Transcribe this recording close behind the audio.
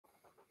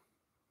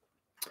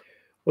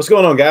What's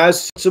going on,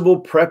 guys?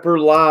 Sensible Prepper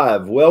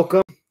Live.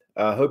 Welcome.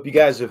 I hope you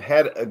guys have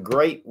had a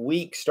great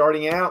week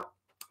starting out.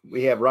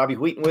 We have Robbie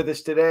Wheaton with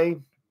us today,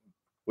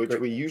 which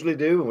we usually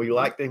do, and we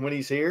like him when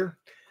he's here.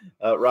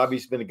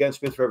 Robbie's been a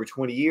gunsmith for over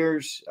 20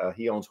 years.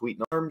 He owns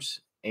Wheaton Arms,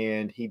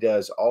 and he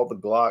does all the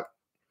Glock,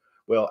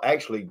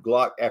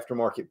 Glock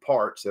aftermarket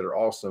parts that are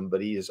awesome,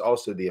 but he is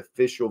also the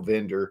official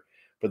vendor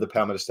for the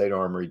Palmetto State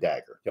Armory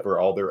Dagger for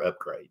all their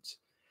upgrades.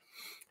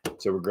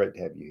 So we're great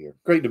to have you here.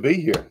 Great to be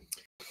here.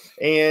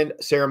 And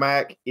Sarah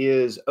Mack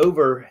is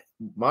over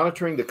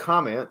monitoring the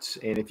comments.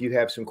 And if you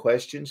have some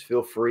questions,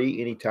 feel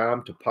free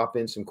anytime to pop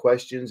in some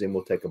questions and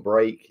we'll take a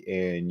break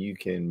and you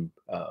can,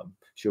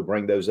 she'll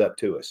bring those up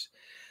to us.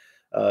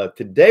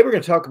 Today, we're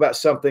going to talk about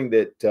something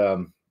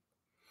that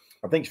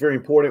I think is very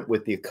important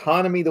with the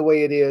economy the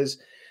way it is.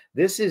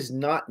 This is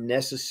not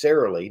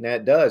necessarily, now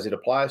it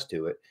applies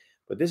to it,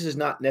 but this is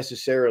not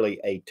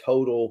necessarily a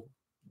total,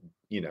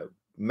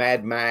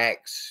 Mad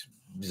Max,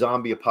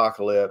 zombie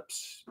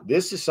apocalypse.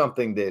 This is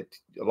something that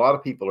a lot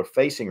of people are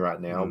facing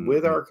right now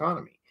with our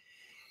economy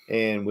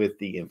and with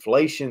the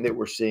inflation that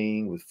we're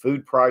seeing with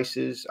food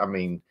prices. I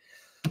mean,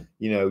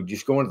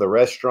 just going to the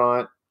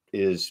restaurant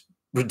is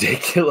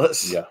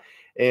ridiculous. Yeah.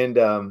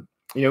 And,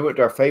 we went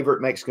to our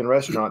favorite Mexican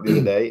restaurant the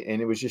other day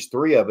and it was just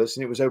three of us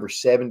and it was over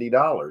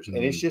 $70. And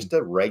it's just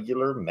a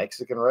regular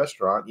Mexican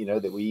restaurant,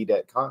 that we eat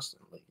at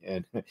constantly.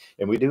 And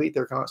we do eat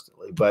there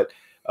constantly. But,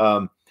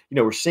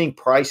 we're seeing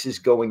prices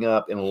going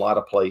up in a lot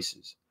of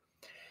places.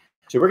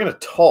 So we're going to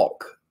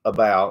talk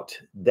about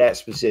that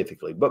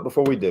specifically. But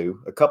before we do,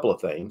 a couple of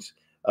things.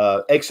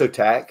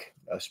 Exotac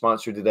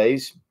sponsored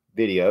today's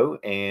video,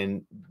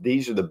 and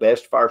these are the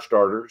best fire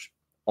starters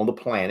on the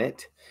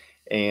planet.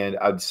 And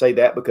I'd say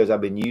that because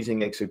I've been using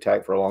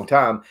Exotac for a long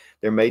time.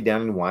 They're made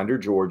down in Winder,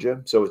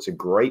 Georgia. So it's a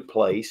great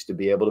place to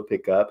be able to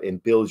pick up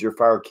and build your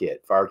fire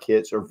kit. Fire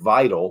kits are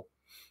vital.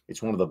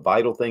 It's one of the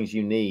vital things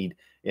you need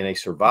in a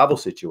survival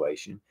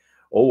situation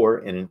or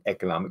in an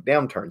economic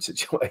downturn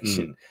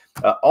situation.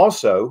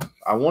 Also,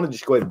 I want to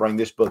just go ahead and bring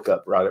this book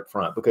up right up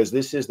front because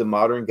this is the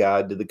modern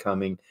guide to the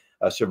coming,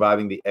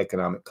 surviving the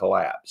economic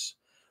collapse.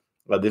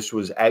 This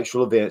was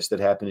actual events that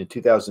happened in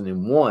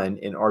 2001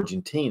 in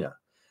Argentina.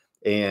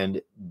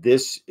 And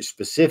this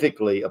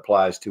specifically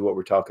applies to what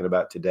we're talking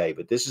about today.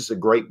 But this is a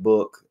great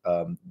book.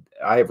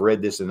 I have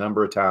read this a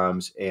number of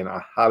times and I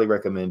highly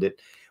recommend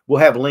it. We'll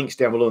have links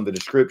down below in the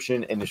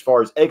description. And as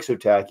far as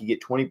Exotac, you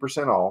get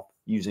 20% off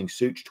using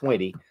Sootch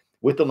 20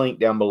 with the link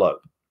down below.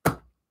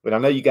 But I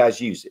know you guys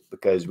use it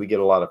because we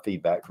get a lot of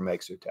feedback from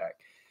Exotac.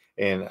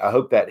 And I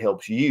hope that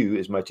helps you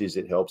as much as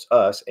it helps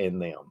us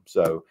and them.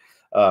 So,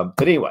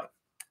 but anyway,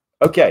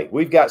 okay,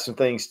 we've got some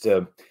things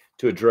to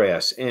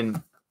address.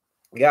 And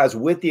guys,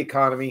 with the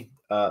economy,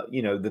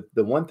 the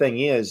one thing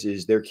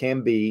is there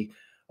can be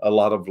a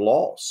lot of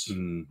loss.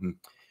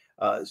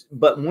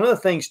 But one of the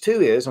things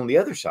too is on the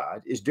other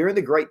side is during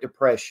the Great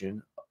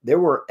Depression, there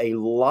were a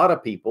lot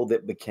of people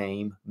that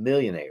became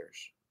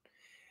millionaires,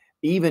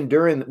 even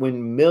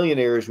when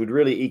millionaires would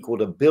really equal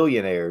to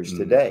billionaires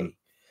today.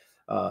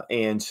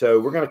 And so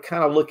we're going to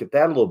kind of look at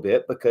that a little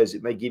bit because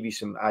it may give you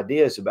some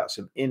ideas about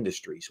some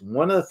industries.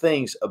 One of the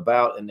things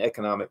about an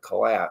economic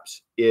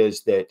collapse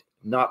is that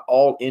not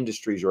all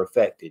industries are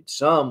affected.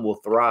 Some will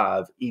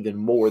thrive even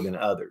more than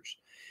others.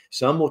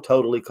 Some will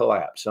totally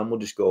collapse. Some will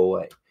just go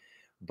away.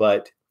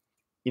 But,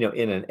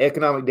 in an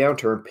economic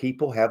downturn,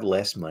 people have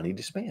less money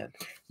to spend.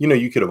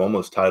 You could have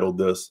almost titled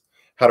this,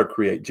 How to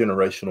Create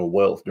Generational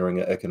Wealth During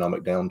an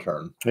Economic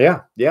Downturn.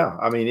 Yeah.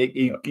 I mean,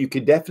 you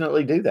could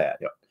definitely do that.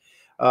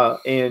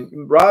 And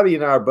Robbie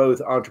and I are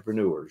both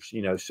entrepreneurs,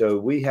 so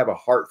we have a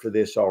heart for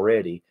this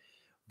already.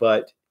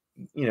 But,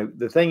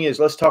 the thing is,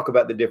 let's talk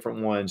about the different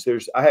ones.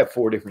 I have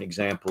 4 different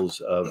examples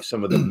of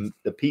some of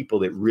the people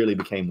that really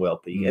became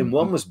wealthy. And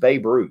one was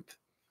Babe Ruth.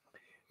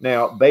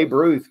 Now, Babe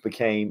Ruth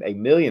became a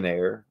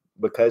millionaire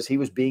because he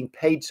was being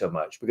paid so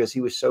much, because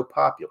he was so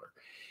popular.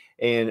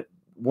 And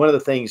one of the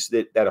things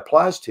that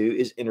applies to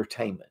is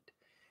entertainment.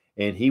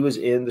 And he was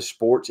in the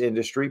sports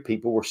industry.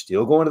 People were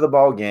still going to the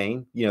ball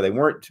game. They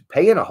weren't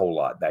paying a whole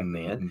lot back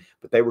then,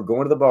 but they were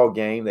going to the ball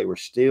game. They were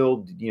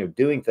still,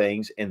 doing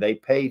things, and they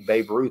paid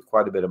Babe Ruth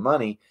quite a bit of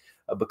money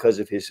because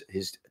of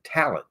his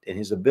talent and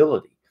his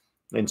ability.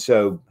 And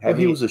so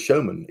he was a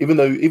showman. Even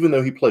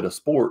though he played a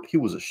sport, he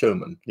was a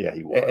showman. Yeah,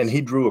 he was. And he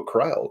drew a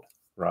crowd.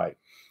 Right.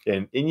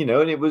 And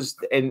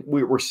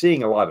we're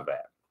seeing a lot of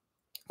that.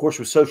 Of course,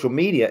 with social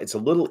media, it's a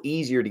little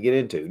easier to get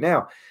into.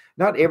 Now,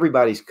 not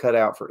everybody's cut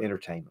out for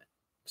entertainment.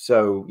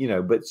 So,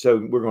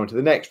 so we're going to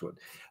the next one.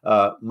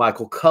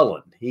 Michael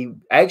Cullen. He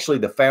actually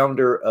the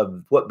founder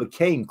of what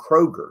became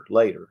Kroger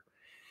later.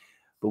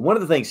 But one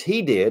of the things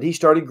he did, he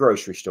started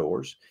grocery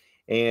stores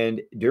and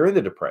during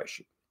the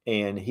Depression.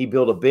 And he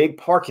built a big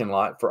parking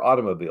lot for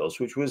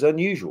automobiles, which was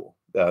unusual.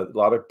 A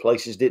lot of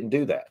places didn't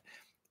do that.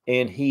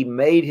 And he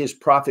made his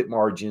profit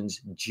margins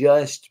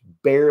just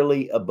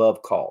barely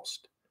above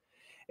cost.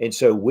 And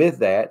so with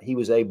that, he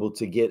was able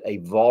to get a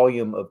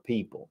volume of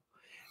people.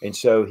 And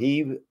so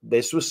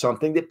this was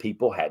something that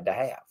people had to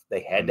have.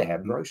 They had to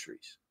have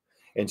groceries.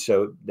 And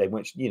so they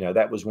went,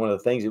 that was one of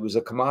the things. It was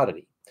a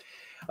commodity.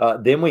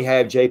 Then we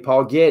have J.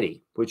 Paul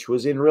Getty, which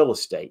was in real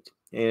estate.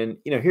 And,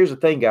 here's the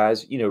thing,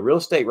 guys, real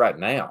estate right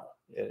now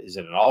is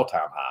at an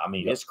all-time high. I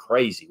mean, it's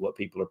crazy what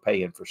people are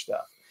paying for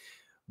stuff.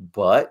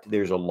 But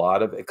there's a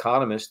lot of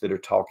economists that are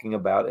talking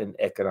about an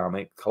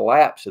economic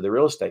collapse of the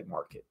real estate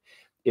market.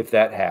 If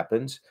that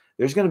happens,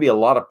 there's going to be a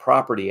lot of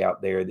property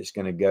out there that's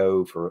going to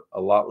go for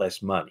a lot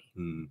less money.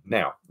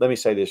 Now, let me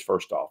say this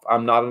first off.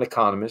 I'm not an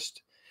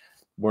economist.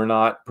 We're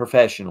not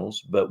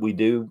professionals, but we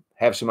do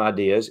have some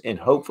ideas, and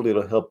hopefully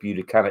it'll help you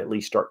to kind of at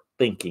least start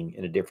thinking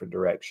in a different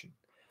direction.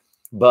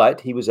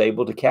 But he was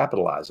able to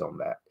capitalize on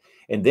that.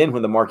 And then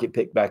when the market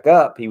picked back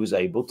up, he was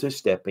able to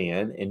step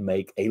in and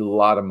make a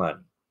lot of money.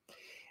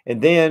 And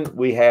then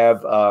we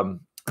have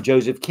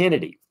Joseph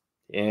Kennedy,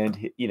 and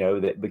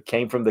that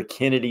came from the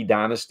Kennedy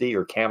dynasty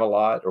or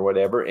Camelot or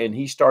whatever. And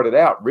he started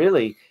out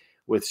really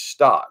with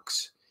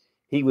stocks.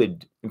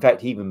 In fact,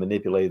 he even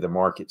manipulated the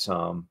market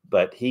some,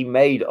 but he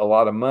made a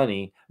lot of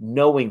money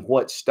knowing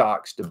what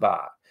stocks to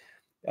buy.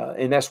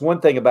 And that's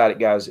one thing about it,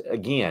 guys.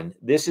 Again,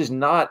 this is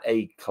not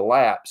a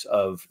collapse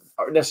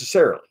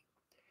necessarily.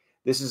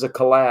 This is a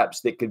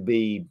collapse that could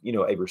be,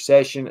 a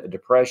recession, a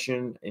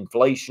depression,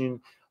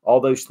 inflation, all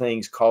those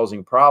things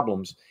causing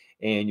problems,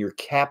 and you're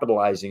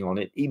capitalizing on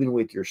it, even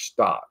with your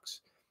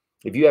stocks.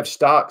 If you have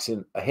stocks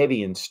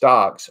heavy in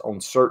stocks on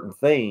certain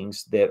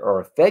things that are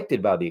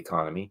affected by the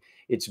economy,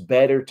 it's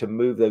better to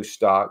move those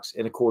stocks.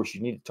 And of course,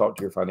 you need to talk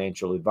to your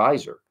financial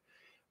advisor.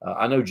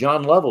 I know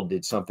John Lovell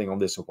did something on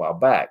this a while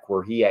back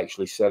where he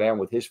actually sat down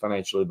with his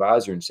financial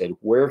advisor and said,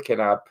 where can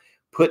I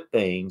put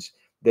things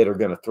that are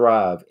going to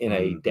thrive in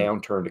a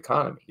downturned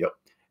economy?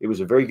 It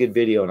was a very good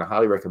video, and I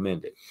highly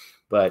recommend it.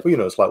 But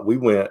it's like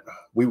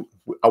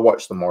I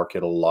watch the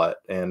market a lot,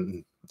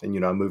 and I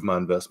move my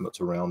investments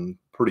around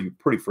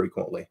pretty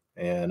frequently.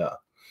 And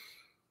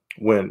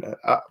when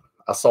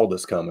I saw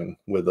this coming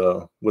with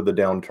the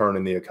downturn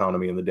in the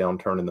economy and the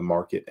downturn in the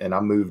market, and I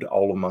moved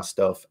all of my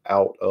stuff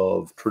out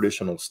of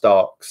traditional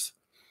stocks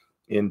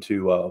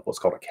into what's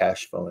called a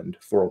cash fund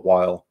for a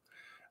while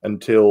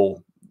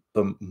until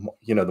the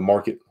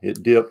market,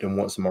 it dipped. And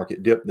once the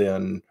market dipped,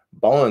 then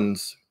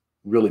bonds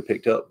really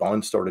picked up.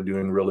 Bonds started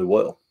doing really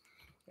well.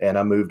 And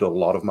I moved a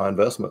lot of my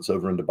investments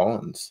over into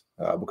bonds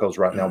because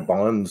right now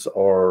bonds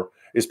are,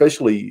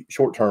 especially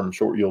short-term,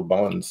 short-yield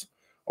bonds,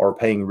 are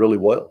paying really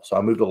well. So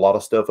I moved a lot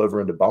of stuff over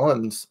into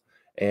bonds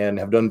and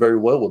have done very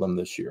well with them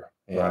this year.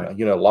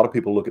 And, a lot of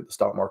people look at the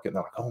stock market and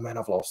they're like, oh man,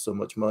 I've lost so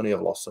much money.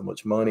 I've lost so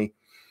much money.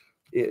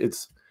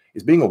 It's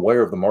being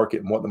aware of the market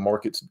and what the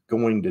market's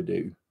going to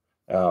do,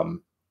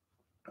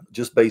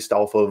 just based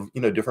off of,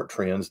 different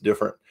trends,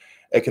 different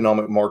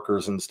economic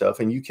markers and stuff.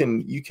 And you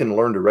can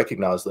learn to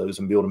recognize those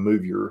and be able to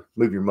move your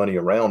money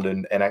around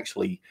and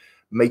actually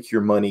make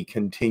your money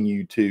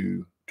continue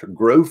to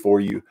grow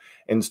for you,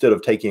 instead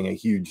of taking a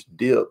huge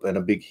dip and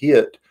a big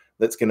hit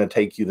that's going to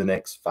take you the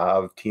next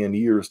 5-10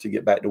 years to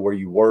get back to where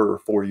you were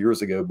 4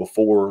 years ago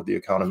before the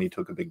economy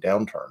took a big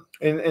downturn.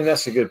 And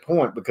that's a good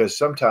point, because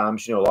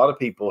sometimes, a lot of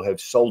people have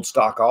sold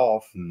stock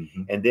off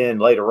and then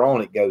later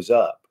on it goes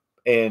up,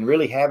 and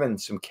really having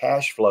some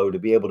cash flow to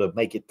be able to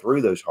make it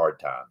through those hard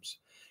times.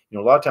 A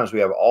lot of times we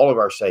have all of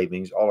our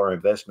savings, all our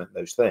investment,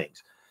 those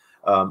things.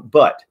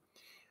 But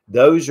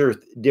those are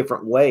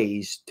different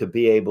ways to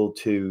be able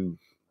to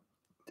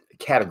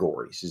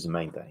categories is the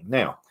main thing.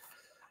 Now,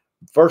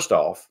 first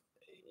off,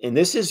 and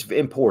this is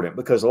important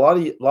because a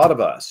lot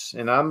of us,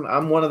 and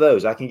I'm one of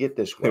those, I can get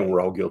this way. And we're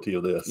all guilty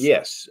of this.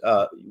 Yes.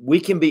 We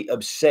can be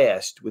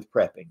obsessed with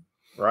prepping,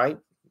 right?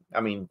 I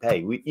mean,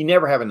 hey, you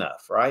never have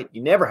enough, right?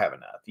 You never have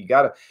enough. You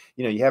got to,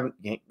 you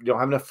don't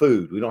have enough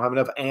food. We don't have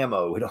enough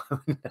ammo. We don't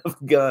have enough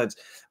guns.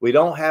 We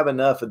don't have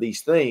enough of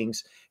these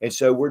things. And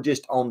so we're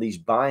just on these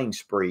buying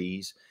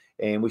sprees,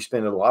 and we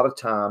spend a lot of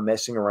time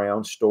messing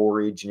around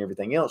storage and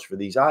everything else for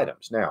these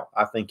items. Now,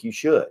 I think you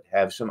should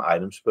have some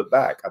items put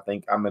back. I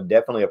think I'm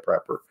definitely a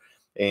prepper,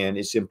 and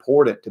it's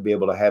important to be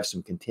able to have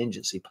some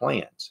contingency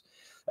plans,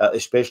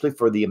 especially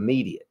for the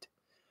immediate.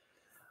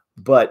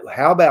 But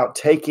how about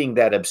taking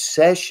that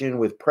obsession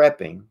with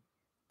prepping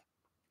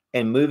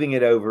and moving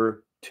it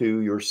over to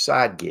your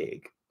side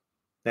gig?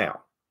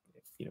 Now,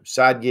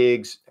 side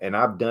gigs, and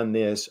I've done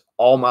this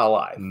all my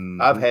life.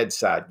 I've had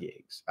side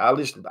gigs. I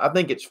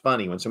think it's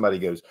funny when somebody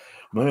goes,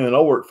 man, I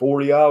worked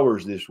 40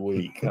 hours this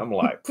week. I'm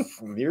like,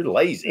 you're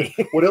lazy.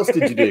 What else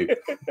did you do?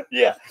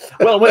 Yeah.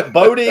 Well, I went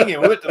boating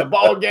and we went to the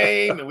ball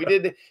game and we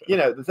did,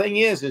 the thing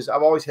is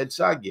I've always had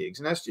side gigs,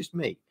 and that's just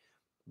me.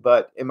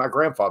 And my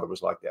grandfather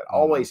was like that,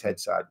 always had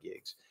side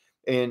gigs,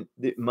 and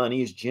the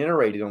money is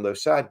generated on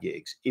those side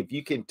gigs. If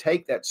you can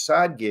take that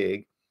side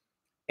gig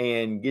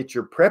and get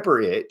your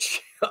prepper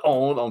itch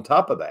on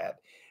top of that,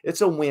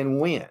 it's a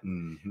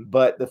win-win.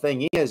 But the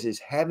thing is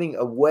having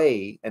a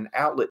way, an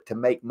outlet to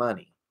make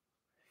money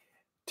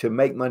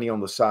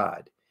on the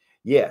side.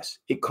 Yes,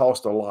 it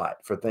costs a lot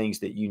for things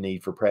that you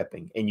need for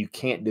prepping, and you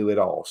can't do it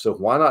all. So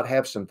why not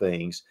have some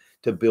things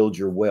to build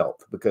your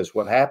wealth? Because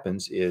what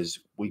happens is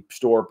we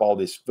store up all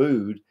this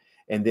food,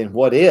 and then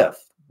what if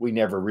we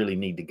never really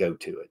need to go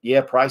to it.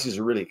 Yeah, prices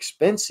are really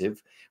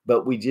expensive,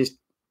 but we just,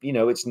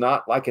 it's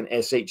not like an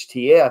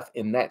SHTF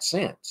in that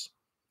sense.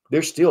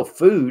 There's still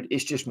food,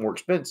 it's just more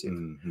expensive,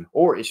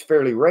 or it's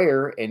fairly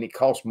rare and it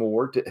costs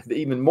more to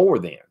even more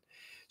than.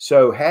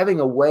 So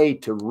having a way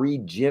to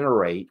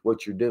regenerate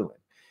what you're doing,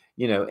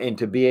 and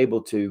to be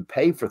able to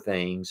pay for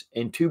things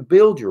and to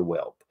build your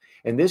wealth.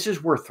 And this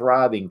is where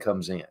thriving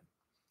comes in,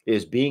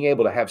 is being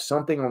able to have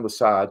something on the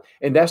side.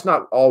 And that's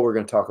not all we're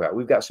going to talk about.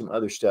 We've got some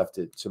other stuff,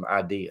 some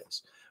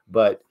ideas.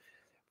 But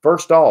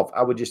first off,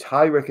 I would just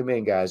highly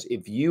recommend, guys,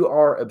 if you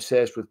are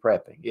obsessed with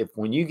prepping, if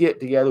when you get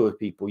together with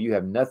people, you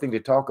have nothing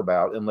to talk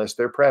about unless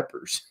they're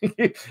preppers.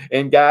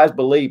 And guys,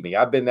 believe me,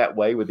 I've been that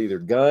way with either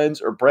guns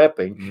or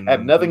prepping. I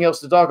have nothing else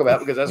to talk about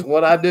because that's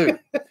what I do.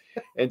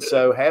 And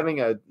so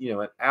having an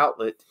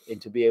outlet and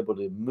to be able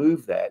to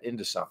move that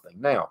into something.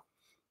 Now,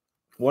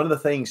 one of the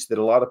things that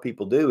a lot of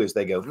people do is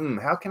they go,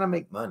 how can I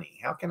make money?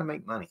 How can I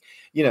make money?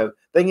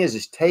 Thing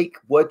is take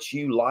what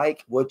you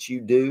like, what you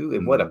do,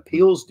 and what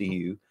appeals to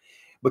you,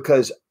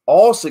 because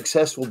all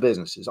successful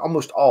businesses,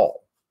 almost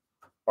all,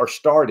 are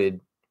started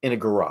in a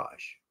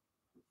garage.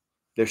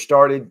 They're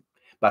started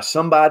by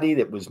somebody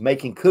that was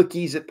making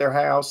cookies at their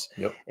house,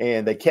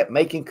 and they kept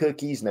making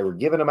cookies and they were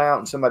giving them out,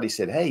 and somebody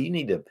said, hey, you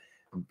need to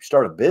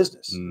start a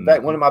business. In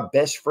fact, one of my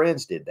best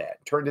friends did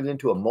that, turned it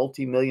into a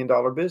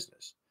multi-million-dollar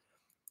business.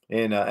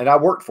 And I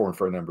worked for him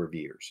for a number of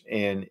years,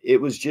 and it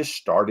was just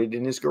started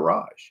in his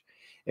garage.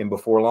 And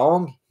before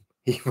long,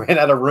 he ran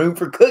out of room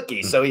for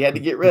cookies, so he had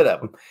to get rid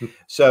of them.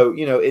 So,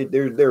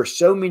 there are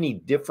so many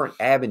different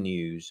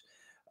avenues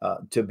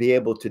to be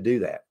able to do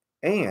that.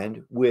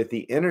 And with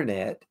the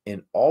internet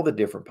and all the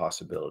different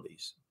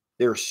possibilities,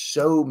 there are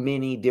so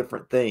many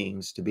different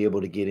things to be able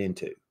to get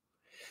into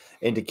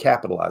and to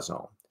capitalize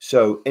on.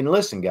 So, and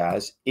listen,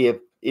 guys, if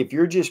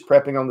you're just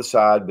prepping on the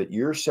side, but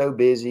you're so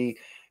busy,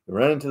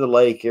 running to the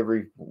lake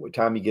every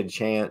time you get a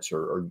chance,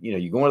 or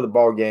you're going to the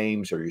ball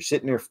games, or you're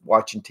sitting there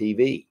watching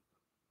TV.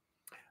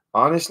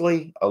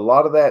 Honestly, a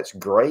lot of that's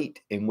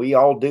great, and we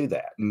all do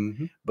that.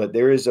 But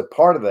there is a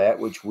part of that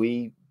which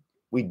we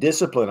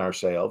discipline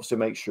ourselves to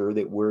make sure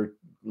that we're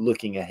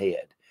looking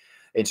ahead.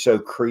 And so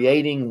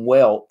creating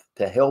wealth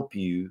to help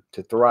you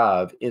to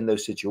thrive in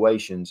those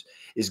situations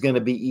is going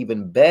to be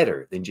even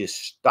better than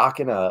just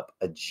stocking up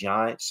a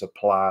giant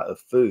supply of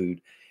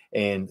food.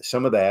 And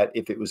some of that,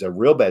 if it was a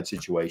real bad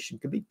situation,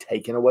 could be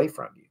taken away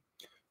from you.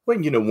 Well,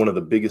 one of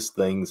the biggest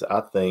things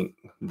I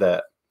think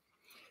that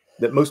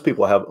most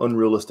people have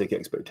unrealistic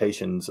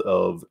expectations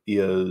of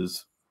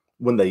is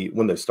when they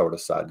start a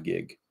side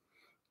gig.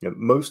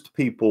 Most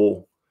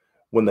people,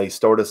 when they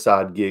start a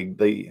side gig,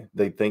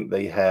 they think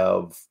they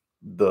have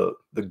the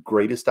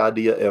greatest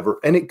idea ever,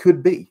 and it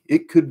could be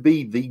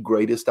the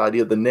greatest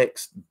idea, the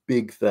next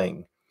big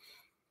thing.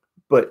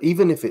 But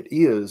even if it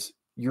is,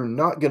 you're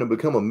not going to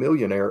become a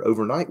millionaire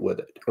overnight with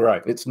it.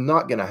 Right. It's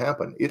not going to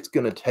happen. It's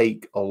going to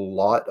take a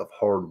lot of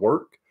hard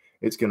work.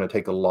 It's going to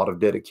take a lot of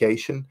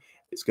dedication.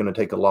 It's going to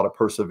take a lot of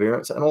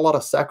perseverance and a lot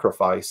of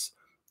sacrifice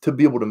to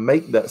be able to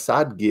make that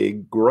side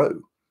gig grow.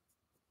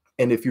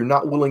 And if you're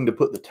not willing to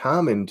put the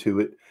time into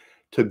it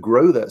to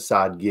grow that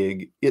side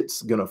gig,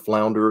 it's going to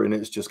flounder and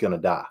it's just going to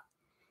die.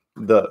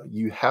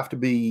 You have to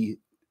be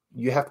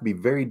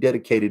very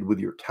dedicated with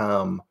your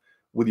time,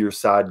 with your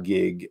side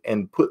gig,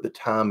 and put the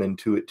time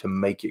into it to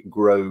make it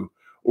grow,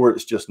 or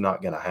it's just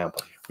not going to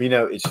happen.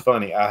 It's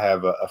funny. I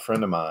have a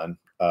friend of mine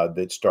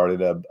that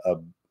started a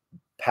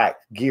pack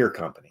gear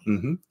company,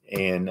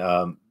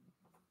 and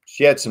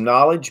she had some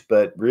knowledge,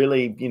 but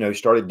really,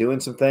 started doing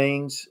some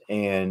things,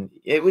 and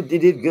it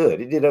did good.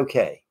 It did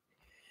okay.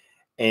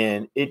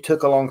 And it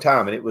took a long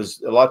time. And it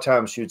was a lot of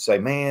times she would say,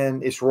 man,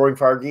 it's Roaring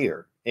Fire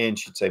Gear. And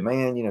she'd say,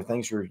 man,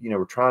 things are,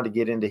 we're trying to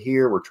get into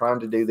here. We're trying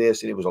to do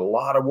this. And it was a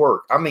lot of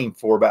work. I mean,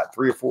 for about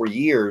 3 or 4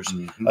 years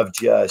of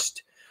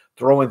just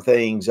throwing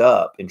things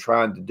up and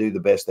trying to do the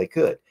best they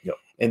could.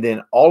 And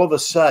then all of a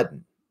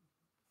sudden,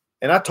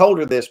 and I told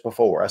her this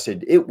before, I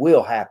said, it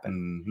will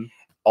happen.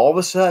 All of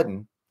a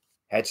sudden,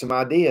 had some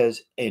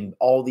ideas, and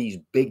all these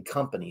big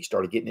companies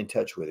started getting in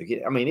touch with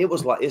her. I mean, it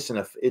was like, it's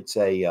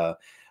a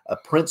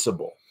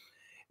principle,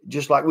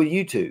 just like with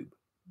YouTube.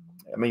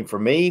 I mean, for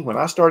me, when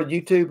I started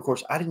YouTube, of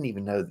course, I didn't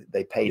even know that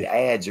they paid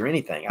ads or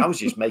anything. I was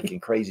just making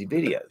crazy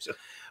videos.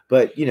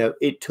 But,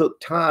 it took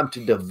time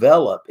to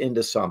develop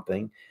into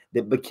something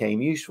that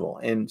became useful.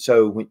 And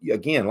so,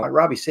 again, like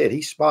Robbie said,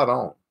 he's spot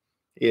on,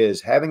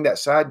 is having that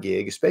side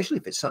gig, especially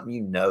if it's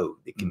something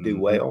that can do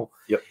well,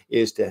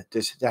 is to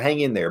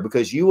hang in there,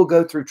 because you will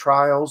go through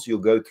trials, you'll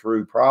go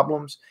through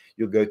problems,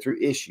 you'll go through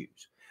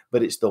issues.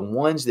 But it's the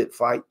ones that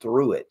fight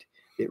through it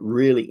that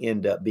really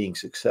end up being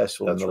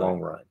successful in the long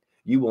run.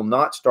 You will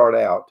not start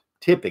out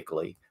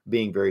typically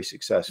being very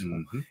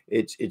successful.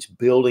 It's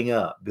building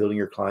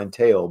your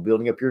clientele,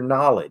 building up your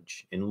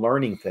knowledge and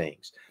learning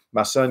things.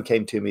 My son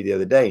came to me the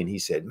other day and he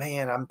said,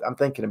 man, I'm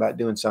thinking about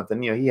doing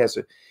something. He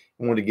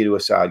wanted to get to a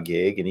side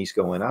gig, and he's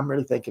going, I'm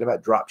really thinking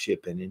about drop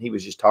shipping. And he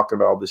was just talking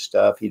about all this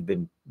stuff. He'd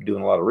been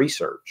doing a lot of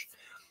research.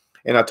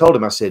 And I told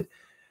him, I said,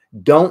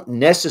 don't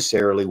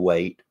necessarily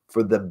wait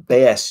for the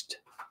best.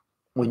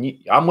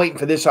 I'm waiting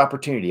for this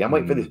opportunity. I'm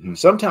waiting for this.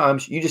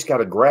 Sometimes you just got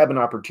to grab an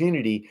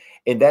opportunity,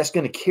 and that's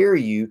going to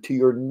carry you to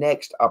your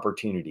next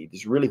opportunity.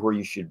 This is really where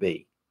you should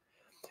be.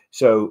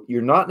 So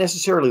you're not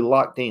necessarily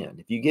locked in.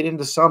 If you get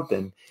into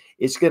something,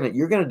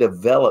 you're going to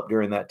develop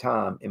during that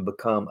time and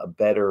become a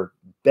better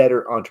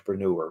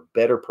entrepreneur,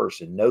 better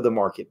person, know the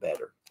market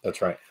better.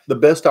 That's right. The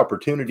best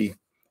opportunity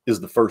is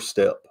the first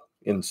step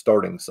in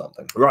starting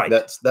something. Right.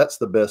 That's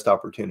the best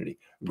opportunity.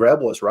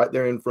 Grab what's right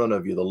there in front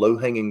of you, the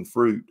low-hanging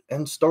fruit,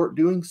 and start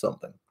doing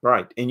something.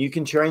 Right. And you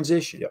can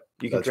transition. Yep,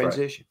 you can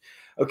transition.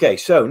 Right. Okay.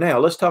 So now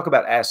let's talk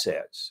about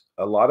assets.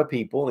 A lot of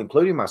people,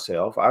 including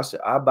myself,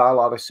 I buy a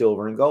lot of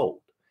silver and gold.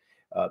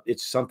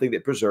 It's something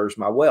that preserves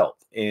my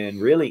wealth. And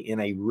really,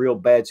 in a real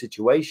bad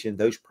situation,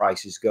 those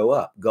prices go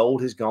up.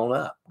 Gold has gone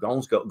up.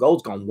 Gold's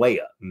gone way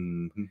up.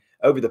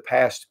 Over the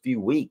past few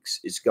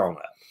weeks, it's gone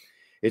up.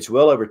 It's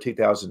well over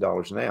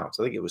 $2,000 an ounce.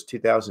 I think it was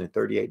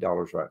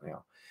 $2,038 right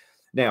now.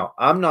 Now,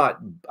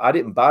 I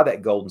didn't buy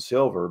that gold and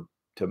silver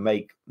to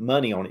make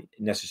money on it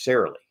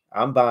necessarily.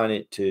 I'm buying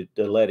it to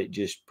let it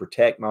just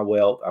protect my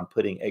wealth. I'm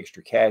putting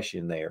extra cash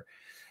in there.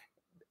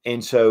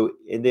 And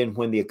then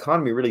when the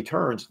economy really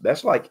turns,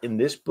 that's like in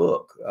this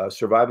book,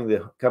 Surviving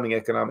the Coming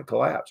Economic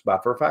Collapse by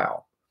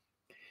Furfowl.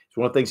 It's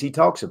one of the things he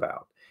talks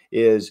about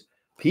is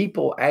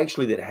people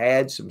actually that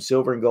had some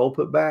silver and gold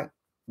put back,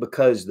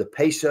 because the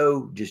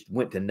peso just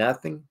went to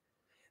nothing,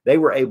 they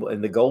were able,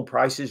 and the gold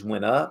prices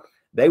went up,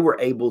 they were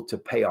able to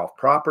pay off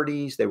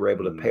properties, they were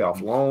able to pay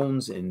off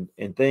loans and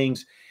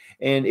things.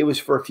 And it was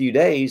for a few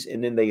days,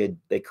 and then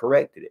they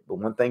corrected it. But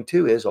one thing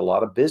too is a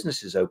lot of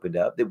businesses opened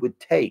up that would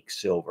take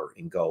silver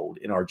and gold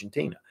in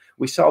Argentina.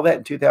 We saw that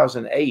in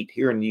 2008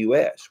 here in the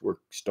U.S., where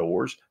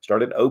stores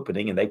started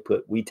opening and they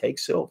put, "We take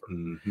silver."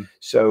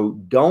 So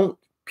don't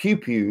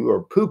pew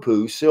or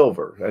poo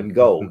silver and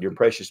gold, your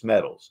precious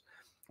metals,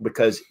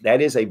 because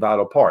that is a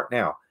vital part.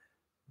 Now,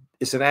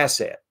 it's an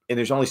asset, and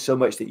there's only so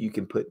much that you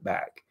can put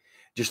back.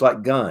 Just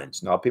like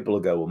guns. Now, people will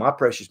go, "Well, my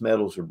precious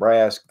metals are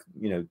brass,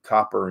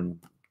 copper and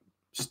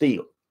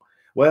steel."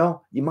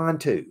 Well, you mine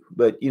too.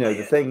 But, lead.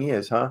 The thing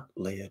is,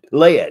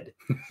 lead.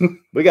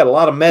 We got a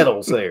lot of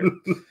metals there.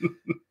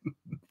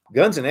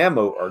 Guns and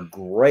ammo are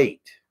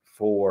great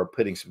for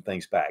putting some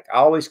things back. I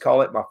always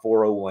call it my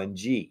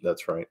 401g.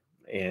 That's right.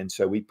 And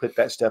so we put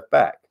that stuff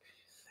back.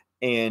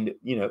 And,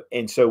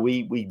 and so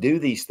we do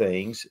these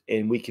things,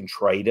 and we can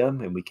trade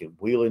them, and we can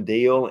wheel and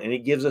deal, and it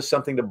gives us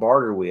something to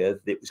barter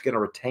with that was going to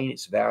retain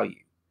its value.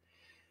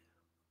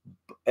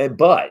 And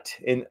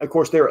of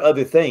course, there are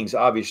other things,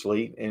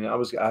 obviously. And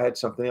I had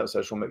something else. I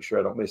just want to make sure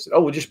I don't miss it.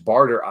 Oh, well, just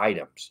barter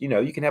items.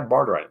 You can have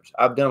barter items.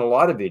 I've done a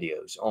lot of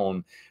videos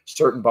on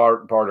certain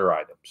barter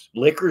items.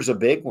 Liquor's a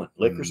big one.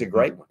 Liquor's a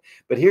great one.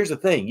 But here's the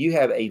thing. You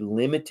have a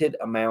limited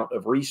amount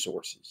of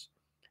resources.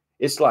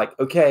 It's like,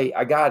 okay,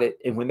 I got it.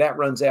 And when that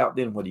runs out,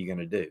 then what are you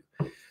going to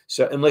do?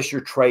 So unless you're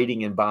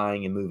trading and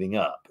buying and moving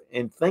up.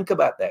 And think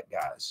about that,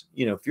 guys.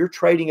 If you're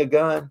trading a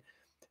gun,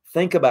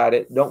 think about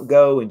it. Don't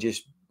go and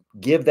just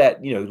give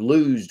that,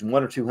 lose $100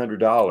 or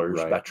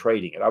 $200 by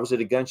trading it. I was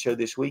at a gun show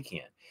this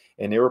weekend,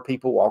 and there were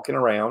people walking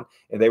around,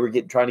 and they were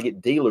trying to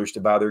get dealers to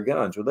buy their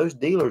guns. Well, those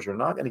dealers are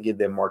not going to give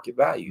them market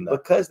value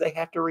because they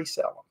have to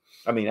resell them.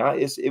 I mean,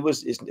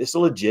 it's a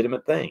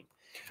legitimate thing.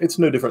 It's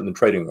no different than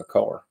trading a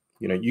car.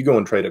 You go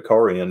and trade a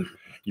car in,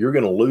 you're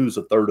going to lose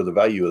a third of the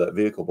value of that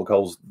vehicle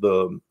because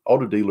the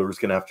auto dealer is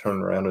going to have to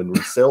turn around and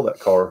resell that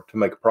car to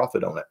make a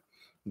profit on it.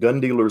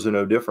 Gun dealers are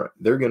no different.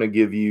 They're going to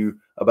give you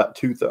about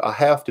a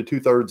half to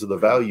 2/3 of the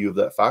value of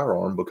that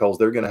firearm because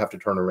they're going to have to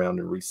turn around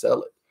and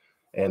resell it.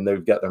 And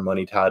they've got their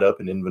money tied up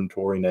in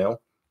inventory now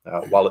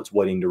while it's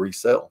waiting to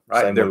resell.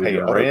 Right. Same they're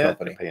paying rent,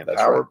 they're paying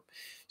power. Right.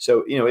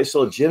 So, it's a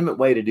legitimate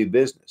way to do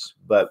business.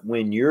 But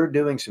when you're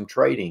doing some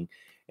trading,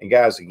 and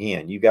guys,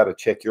 again, you got to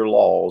check your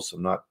laws.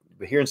 But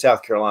here in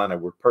South Carolina,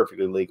 we're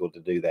perfectly legal to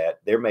do that.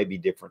 There may be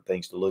different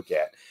things to look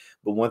at.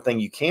 But one thing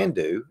you can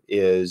do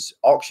is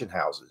auction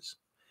houses.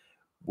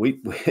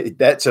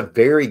 That's a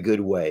very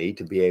good way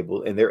to be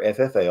able, and they're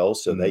FFLs,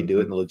 so they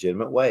do it in a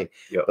legitimate way.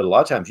 Yep. But a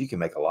lot of times you can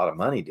make a lot of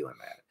money doing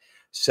that.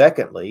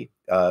 Secondly,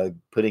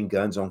 putting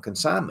guns on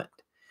consignment.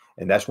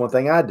 And that's one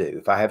thing I do.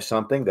 If I have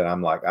something that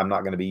I'm like, I'm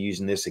not going to be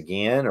using this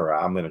again, or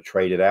I'm going to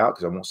trade it out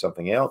because I want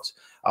something else,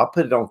 I'll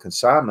put it on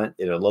consignment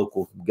at a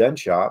local gun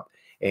shop,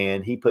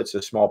 and he puts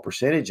a small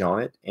percentage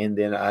on it, and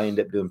then I end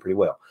up doing pretty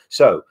well.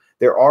 So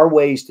there are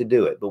ways to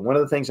do it. But one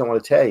of the things I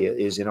want to tell you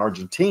is in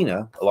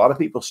Argentina, a lot of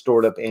people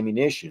stored up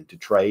ammunition to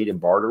trade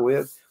and barter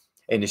with.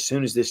 And as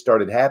soon as this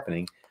started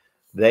happening,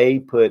 they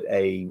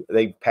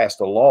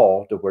passed a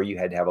law to where you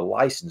had to have a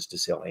license to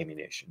sell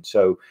ammunition.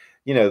 So,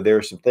 there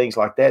are some things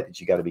like that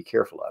you got to be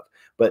careful of.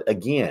 But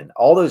again,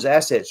 all those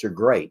assets are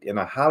great, and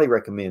I highly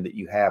recommend that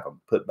you have them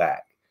put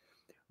back.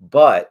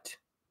 But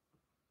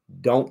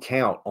don't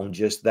count on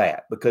just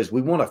that, because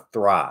we want to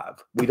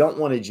thrive. We don't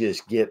want to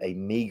just get a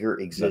meager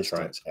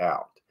existence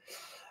out.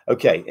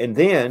 Okay. And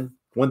then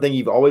one thing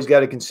you've always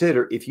got to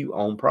consider if you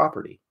own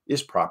property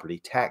is property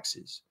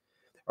taxes.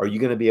 Are you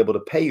going to be able to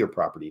pay your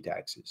property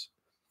taxes?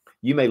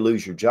 You may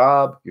lose your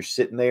job. You're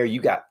sitting there.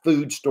 You got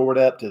food stored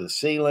up to the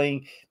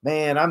ceiling.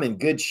 Man, I'm in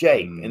good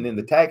shape. And then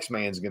the tax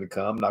man's going to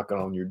come knocking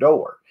on your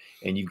door.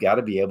 And you've got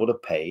to be able to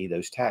pay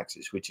those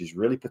taxes, which is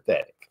really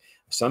pathetic.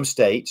 Some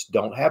states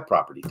don't have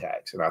property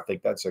tax. And I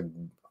think that's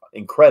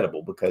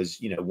incredible because,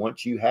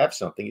 once you have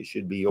something, it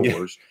should be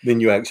yours. Then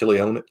you actually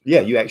own it.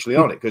 Yeah, you actually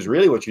own it, because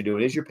really what you're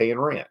doing is you're paying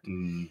rent.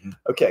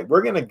 Okay,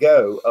 we're going to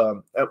go.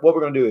 What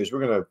we're going to do is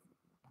we're going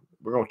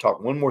to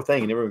talk one more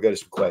thing, and then we're going to go to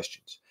some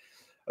questions.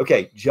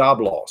 Okay,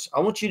 job loss. I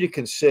want you to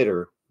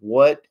consider,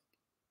 what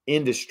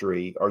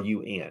industry are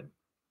you in?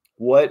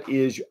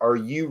 Are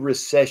you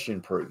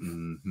recession proof?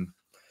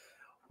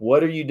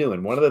 What are you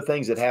doing? One of the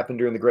things that happened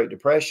during the Great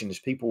Depression is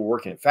people were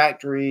working at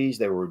factories.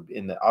 They were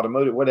in the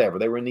automotive, whatever.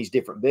 They were in these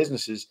different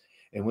businesses.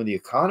 And when the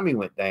economy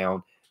went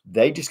down,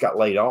 they just got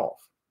laid off.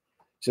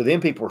 So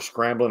then people were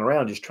scrambling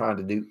around just trying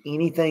to do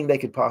anything they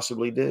could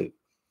possibly do.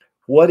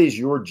 What is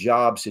your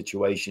job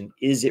situation?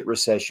 Is it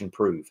recession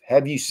proof?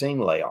 Have you seen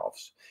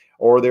layoffs?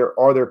 Or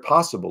are there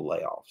possible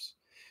layoffs?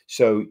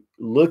 So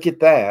look at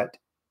that.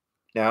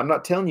 Now, I'm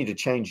not telling you to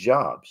change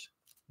jobs.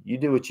 You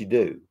do what you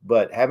do,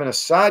 but having a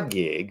side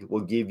gig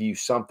will give you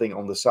something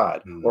on the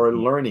side, or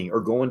learning,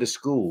 or going to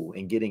school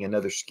and getting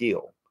another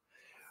skill.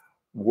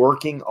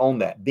 Working on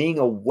that, being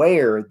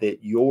aware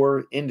that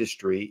your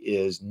industry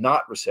is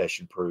not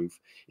recession proof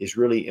is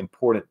really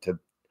important to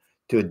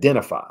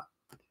identify,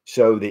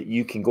 so that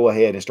you can go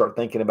ahead and start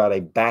thinking about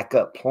a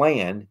backup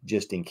plan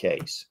just in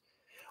case.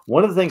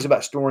 One of the things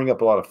about storing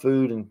up a lot of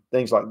food and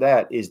things like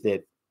that is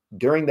that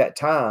during that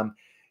time,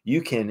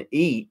 you can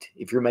eat.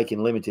 If you're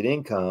making limited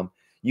income,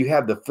 you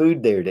have the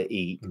food there to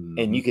eat,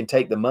 and you can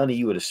take the money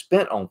you would have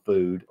spent on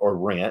food or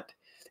rent,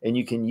 and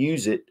you can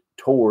use it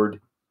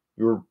toward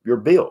your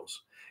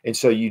bills. And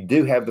so you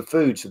do have the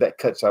food, so that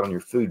cuts out on your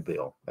food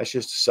bill. That's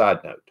just a side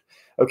note.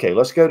 Okay,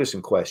 let's go to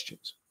some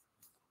questions.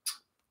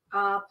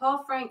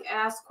 Paul Frank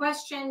asks,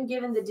 question,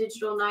 given the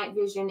digital night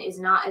vision is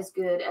not as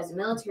good as the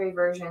military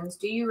versions,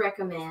 do you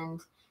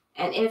recommend,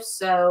 and if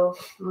so,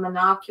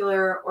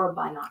 monocular or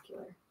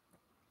binocular?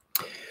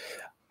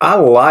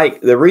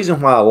 The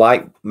reason why I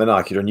like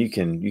monocular, and you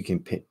can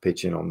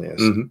pitch in on this.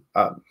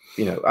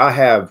 I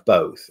have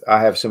both.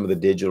 I have some of the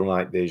digital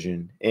night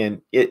vision,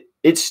 and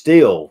it's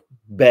still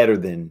better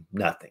than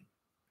nothing.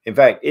 In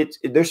fact,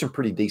 there's some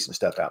pretty decent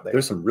stuff out there.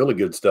 There's some really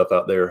good stuff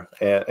out there,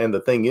 and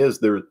the thing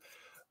is,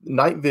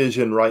 night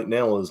vision right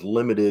now is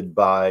limited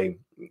by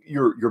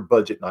your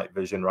budget. Night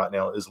vision right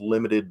now is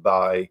limited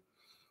by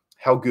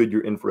how good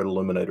your infrared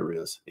illuminator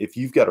is. If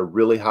you've got a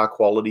really high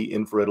quality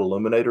infrared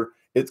illuminator,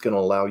 it's going to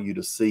allow you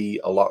to see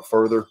a lot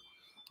further,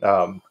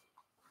 and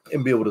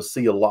be able to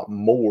see a lot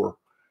more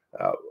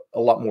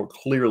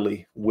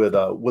clearly with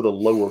a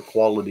lower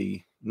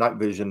quality night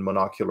vision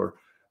monocular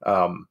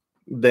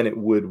than it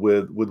would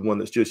with one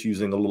that's just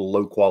using a little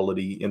low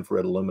quality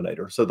infrared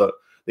illuminator. So the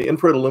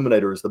infrared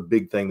illuminator is the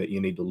big thing that you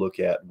need to look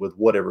at with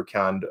whatever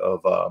kind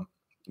of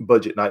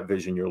budget night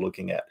vision you're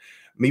looking at.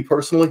 Me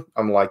personally,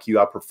 I'm like you.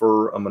 I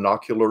prefer a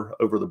monocular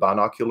over the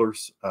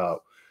binoculars.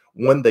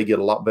 One, they get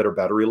a lot better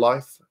battery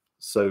life,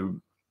 so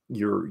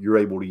you're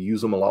able to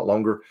use them a lot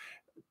longer.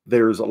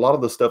 There's a lot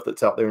of the stuff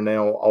that's out there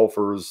now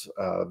offers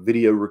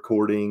video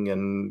recording,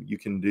 and you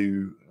can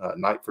do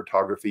night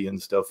photography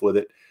and stuff with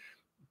it.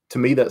 To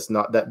me, that's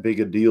not that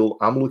big a deal.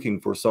 I'm looking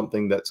for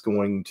something that's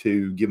going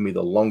to give me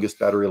the longest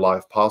battery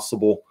life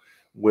possible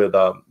with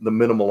the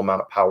minimal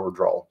amount of power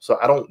draw. So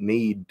I don't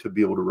need to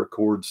be able to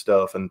record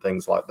stuff and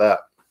things like that.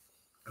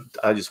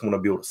 I just want to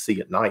be able to see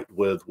at night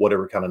with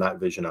whatever kind of night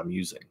vision I'm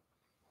using.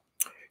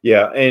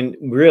 Yeah, and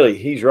really,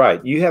 he's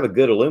right. You have a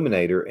good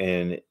illuminator,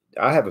 and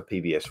I have a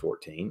PBS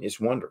 14. It's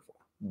wonderful,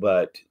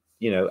 but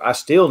I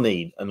still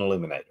need an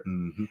illuminator.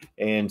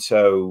 And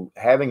so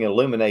having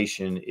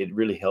illumination, it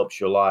really helps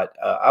you a lot.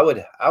 I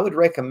would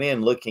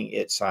recommend looking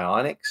at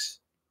psionics.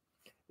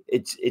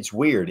 It's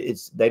weird.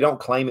 They don't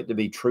claim it to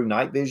be true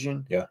night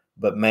vision. Yeah.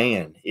 But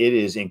man, it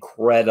is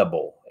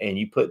incredible. And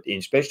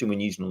especially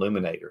when using an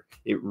illuminator,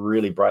 it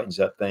really brightens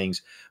up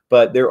things.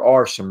 But there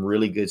are some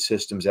really good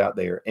systems out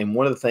there. And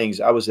one of the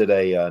things, I was at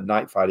a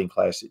night fighting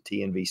class at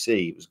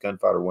TNVC. It was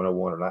Gunfighter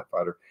 101 or Night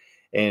Fighter.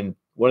 And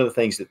one of the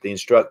things that the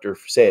instructor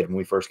said when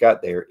we first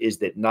got there is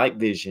that night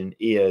vision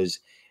is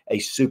a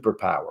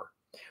superpower.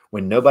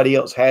 When nobody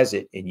else has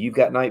it and you've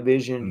got night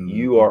vision,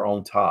 you are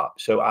on top.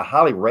 So I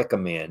highly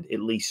recommend at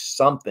least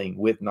something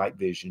with night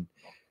vision.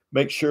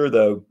 Make sure,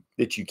 though,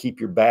 that you keep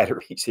your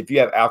batteries. If you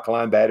have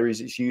alkaline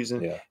batteries it's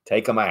using,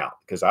 take them out,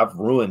 because I've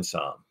ruined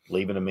some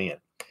leaving them in.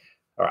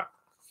 All right.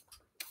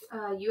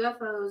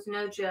 UFOs,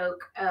 no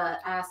joke,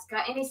 asks,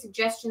 got any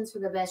suggestions for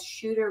the best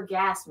shooter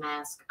gas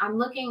mask? I'm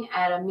looking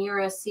at a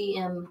Mira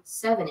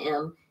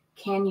CM7M.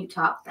 Can you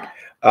top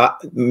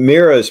that?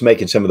 Mira is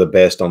making some of the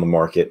best on the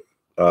market.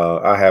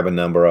 I have a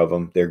number of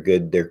them. They're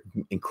good. They're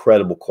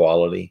incredible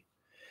quality.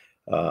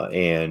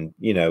 And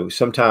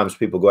sometimes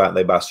people go out and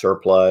they buy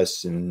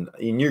surplus, and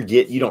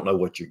you don't know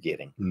what you're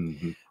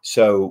getting.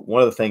 So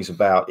one of the things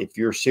if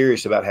you're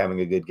serious about having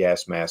a good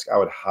gas mask, I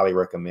would highly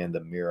recommend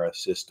the Mira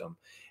system.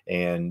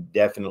 And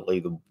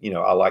definitely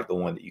I like the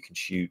one that you can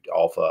shoot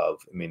off of.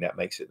 I mean, that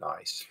makes it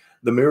nice.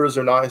 The mirrors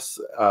are nice.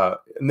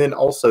 And then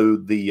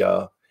also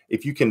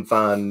if you can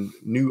find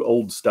new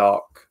old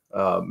stock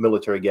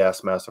military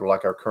gas masks, or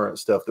like our current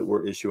stuff that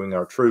we're issuing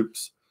our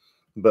troops,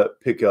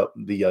 but pick up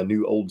the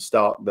new old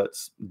stock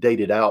that's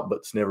dated out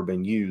but's never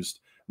been used,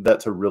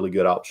 that's a really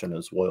good option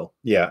as well.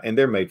 Yeah, and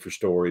they're made for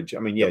storage. I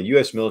mean, yeah,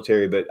 U.S.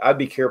 military, but I'd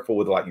be careful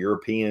with like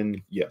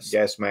European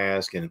gas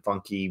mask and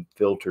funky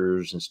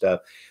filters and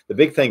stuff. The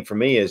big thing for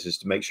me is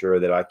to make sure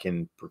that I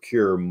can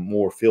procure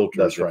more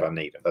filters if I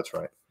need them. That's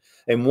right.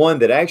 And one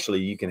that actually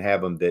you can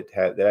have them that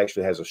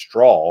actually has a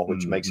straw,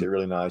 which makes it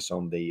really nice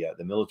on the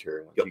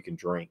military ones. You can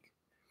drink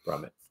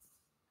from it.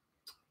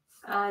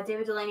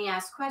 David Delaney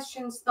asks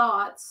questions,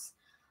 thoughts.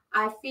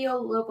 I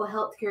feel local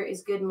healthcare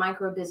is good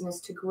micro business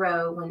to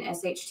grow when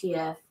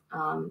SHTF,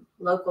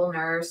 local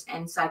nurse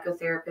and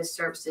psychotherapist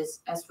services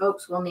as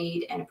folks will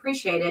need and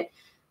appreciate it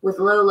with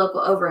low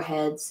local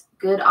overheads.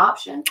 Good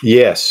option.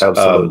 Yes,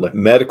 absolutely.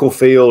 Medical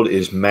field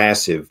is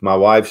massive. My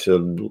wife's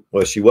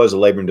she was a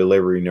labor and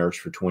delivery nurse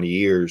for 20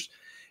 years.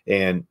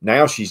 And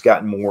now she's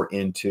gotten more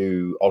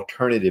into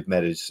alternative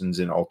medicines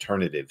and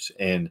alternatives.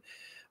 And,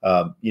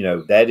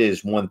 that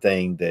is one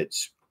thing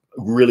that's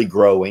really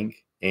growing.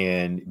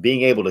 And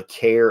being able to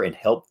care and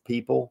help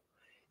people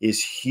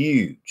is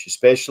huge,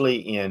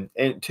 especially and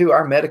to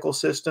our medical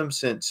system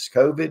since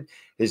COVID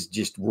is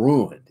just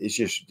ruined. It's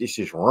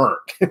just ruined.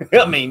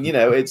 I mean,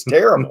 it's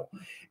terrible.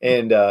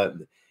 And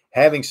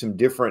having some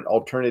different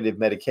alternative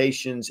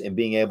medications and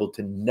being able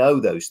to know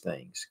those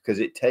things, because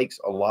it takes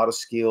a lot of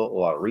skill, a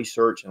lot of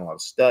research, and a lot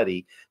of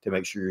study to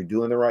make sure you're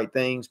doing the right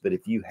things. But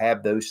if you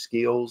have those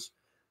skills,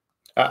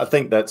 I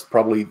think that's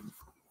probably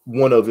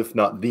one of, if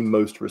not the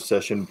most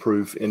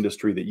recession-proof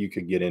industry that you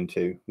could get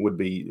into would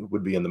be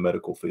in the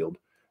medical field.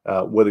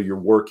 Whether you're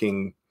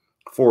working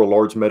for a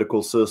large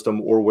medical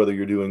system or whether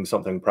you're doing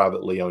something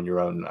privately on your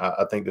own,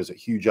 I think there's a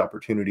huge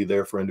opportunity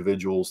there for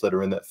individuals that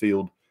are in that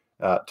field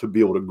to be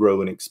able to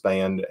grow and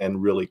expand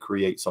and really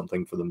create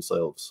something for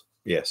themselves.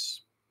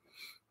 Yes.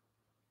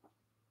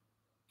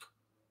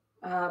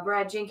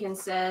 Brad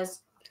Jenkins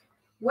says,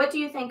 what do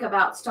you think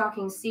about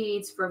stocking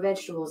seeds for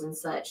vegetables and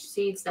such,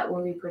 seeds that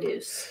will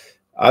reproduce?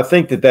 I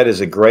think that is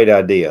a great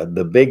idea.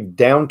 The big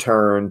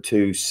downturn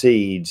to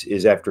seeds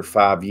is after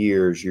 5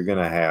 years, you're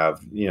going to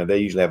have, they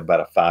usually have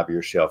about a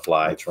 5-year shelf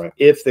life. That's right.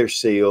 If they're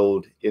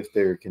sealed, if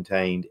they're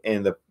contained.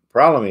 And the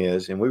problem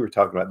is, and we were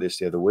talking about this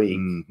the other week,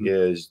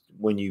 is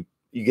when you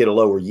get a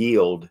lower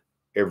yield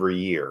every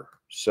year.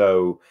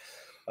 So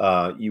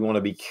you want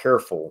to be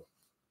careful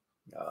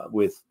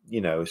with,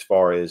 as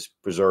far as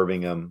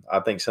preserving them. I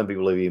think some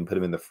people have even put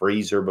them in the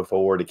freezer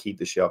before to keep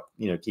the shelf,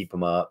 keep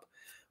them up.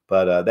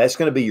 But that's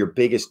going to be your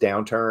biggest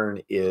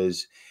downturn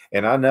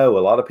and I know a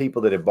lot of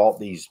people that have bought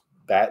these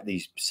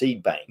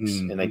seed banks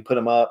and they put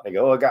them up, they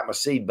go, oh, I got my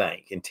seed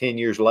bank. And 10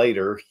 years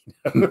later,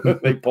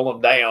 they pull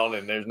them down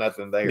and there's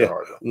nothing there.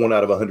 Hardly. 1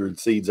 out of 100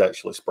 seeds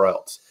actually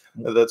sprouts.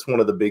 That's one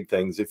of the big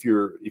things. If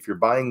you're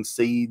buying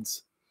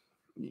seeds,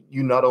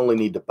 you not only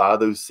need to buy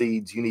those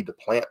seeds, you need to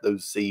plant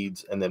those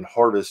seeds and then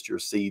harvest your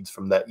seeds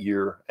from that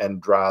year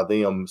and dry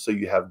them so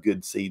you have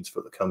good seeds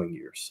for the coming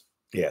years.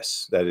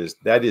 Yes, that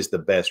is the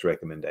best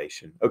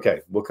recommendation. Okay,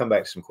 we'll come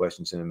back to some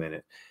questions in a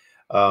minute.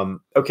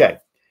 Okay,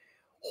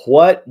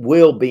 what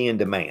will be in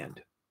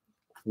demand?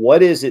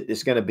 What is it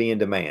that's going to be in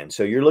demand?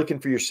 So you're looking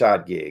for your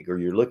side gig or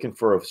you're looking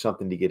for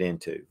something to get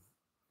into.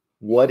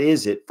 What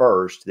is it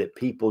first that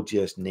people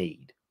just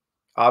need?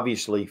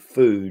 Obviously,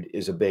 food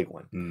is a big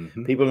one.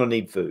 People don't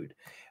need food.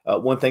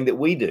 One thing that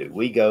we do,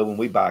 we go and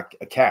we buy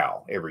a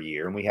cow every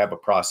year and we have a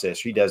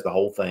processor. He does the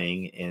whole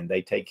thing and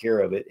they take care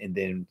of it. And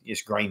then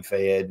it's grain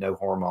fed, no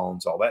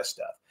hormones, all that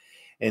stuff.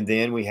 And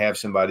then we have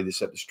somebody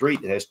that's up the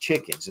street that has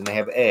chickens and they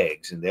have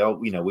eggs and they'll,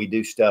 we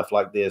do stuff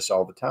like this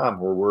all the time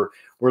where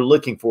we're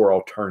looking for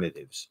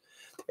alternatives.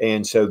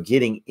 And so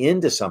getting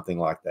into something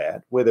like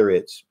that, whether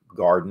it's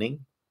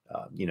gardening,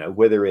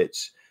 whether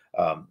it's,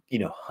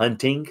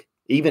 hunting,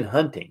 even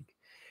hunting.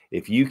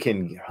 If you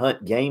can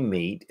hunt game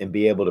meat and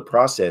be able to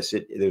process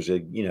it, there's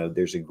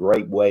a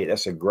great way.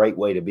 That's a great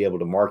way to be able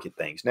to market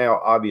things.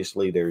 Now,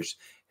 obviously, there's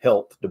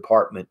health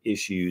department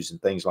issues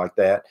and things like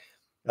that.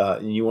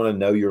 And you want to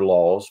know your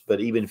laws,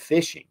 but even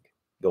fishing,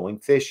 going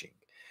fishing,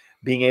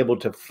 being able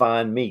to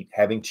find meat,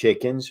 having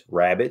chickens,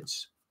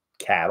 rabbits,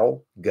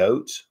 cattle,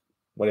 goats,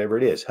 whatever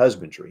it is,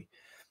 husbandry.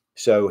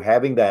 So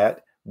having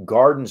that,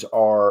 gardens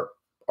are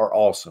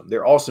awesome.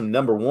 They're awesome,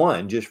 number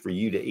one, just for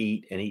you to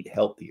eat and eat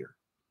healthier.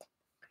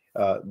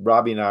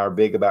 Robbie and I are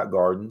big about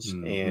gardens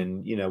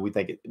and, we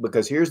think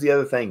because here's the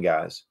other thing,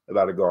 guys,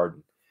 about a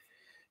garden.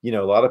 A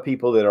lot of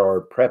people that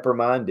are prepper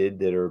minded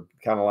that are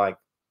kind of like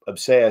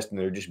obsessed and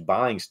they're just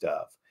buying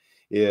stuff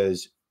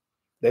is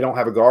they don't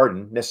have a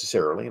garden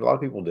necessarily. A lot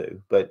of people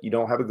do, but you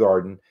don't have a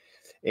garden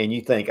and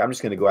you think I'm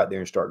just going to go out there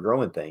and start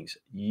growing things.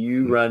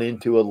 You run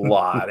into a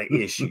lot of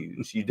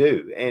issues. You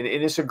do. And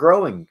it's a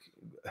growing,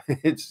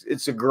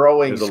 it's a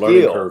growing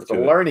skill. It's a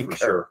learning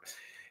curve.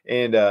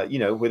 And,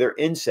 with their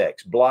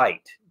insects,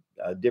 blight,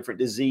 different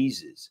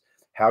diseases,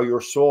 how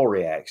your soil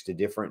reacts to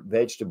different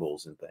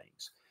vegetables and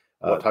things.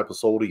 What type of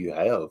soil do you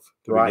have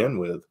to right. begin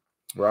with?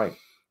 Right.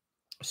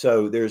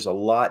 So there's a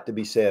lot to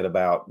be said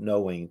about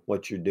knowing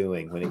what you're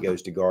doing when it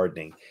goes to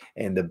gardening.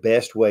 And the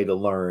best way to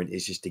learn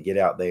is just to get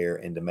out there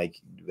and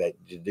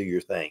to do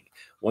your thing.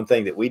 One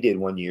thing that we did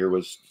one year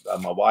was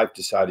my wife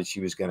decided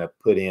she was going to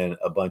put in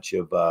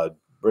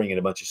bring in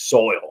a bunch of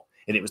soil.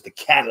 And it was the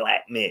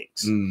Cadillac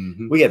mix.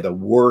 Mm-hmm. We had the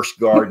worst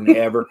garden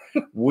ever.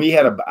 I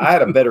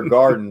had a better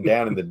garden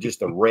down in just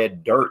the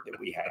red dirt that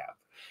we have.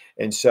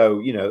 And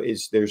so,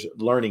 there's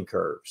learning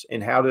curves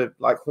and how to,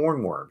 like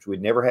hornworms.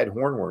 We'd never had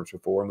hornworms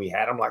before, and we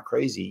had them like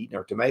crazy eating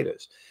our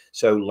tomatoes.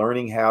 So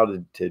learning how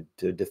to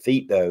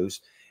defeat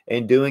those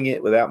and doing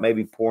it without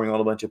maybe pouring on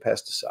a bunch of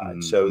pesticides.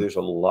 Mm-hmm. So there's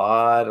a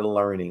lot of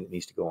learning that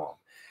needs to go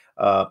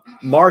on.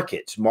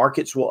 Markets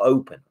will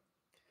open.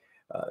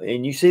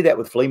 And you see that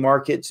with flea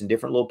markets and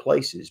different little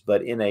places.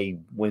 But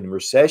when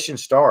recession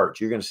starts,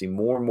 you're going to see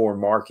more and more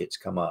markets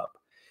come up.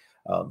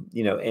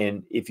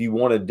 And if you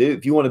want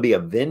to be a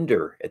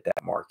vendor at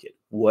that market,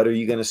 what are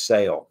you going to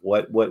sell?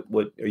 What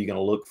are you going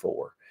to look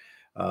for?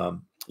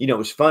 It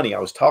was funny. I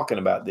was talking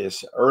about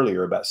this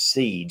earlier about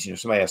seeds.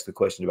 Somebody asked the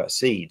question about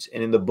seeds,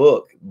 and in the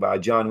book by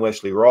John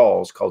Wesley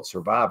Rawls called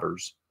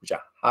Survivors, which I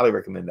highly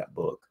recommend that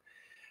book.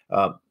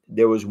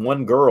 There was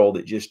one girl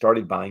that just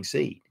started buying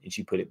seed, and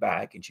she put it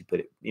back, and she put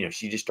it,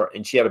 she just started,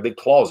 and she had a big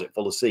closet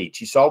full of seed.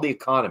 She saw the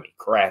economy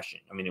crashing.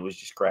 I mean, it was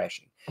just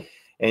crashing.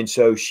 And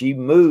so she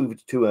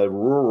moved to a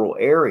rural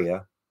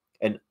area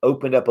and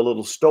opened up a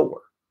little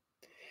store.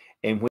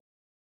 And when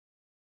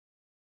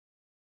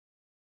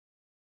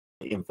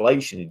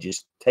inflation had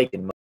just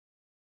taken money,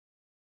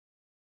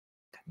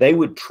 they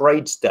would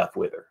trade stuff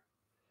with her.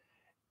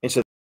 And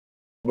so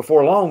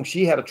before long,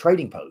 she had a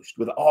trading post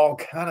with all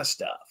kind of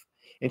stuff.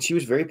 And she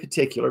was very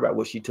particular about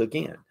what she took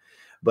in.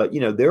 But,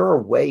 there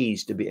are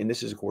ways to be, and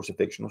this is, of course, a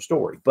fictional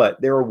story, but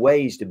there are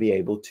ways to be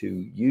able to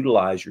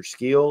utilize your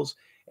skills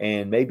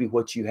and maybe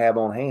what you have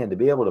on hand to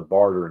be able to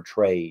barter and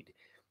trade.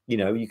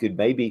 You could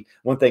maybe,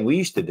 one thing I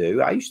used to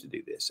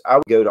do this. I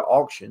would go to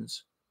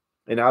auctions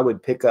and I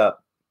would pick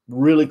up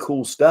really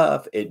cool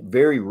stuff at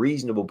very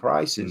reasonable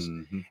prices.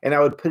 Mm-hmm. And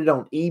I would put it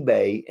on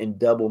eBay and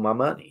double my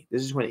money.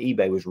 This is when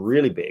eBay was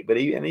really big,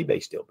 and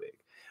eBay's still big,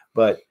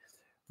 but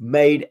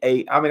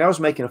I was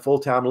making a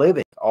full-time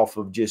living off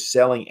of just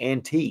selling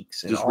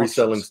antiques and just auctions.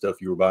 Reselling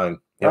stuff you were buying.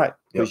 Yep. Right.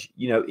 Because,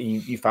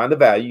 you find the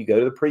value, you go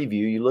to the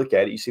preview, you look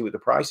at it, you see what the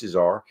prices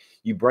are,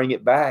 you bring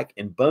it back,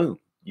 and boom,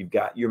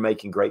 you're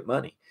making great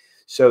money.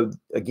 So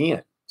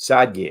again,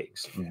 side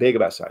gigs, I'm big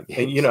about side gigs.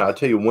 And, I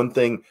tell you one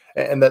thing,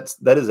 and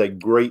that is a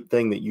great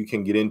thing that you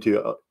can get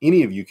into.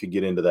 Any of you could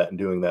get into that and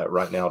doing that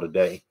right now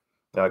today,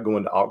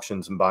 going to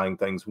auctions and buying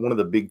things. One of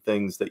the big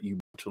things that you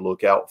want to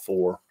look out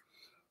for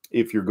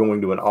if you're going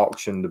to an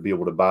auction to be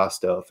able to buy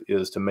stuff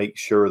is to make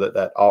sure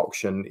that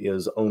auction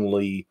is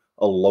only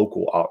a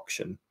local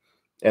auction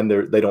and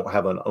they don't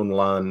have an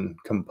online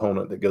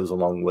component that goes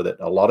along with it.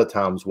 A lot of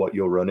times what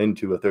you'll run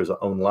into if there's an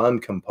online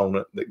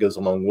component that goes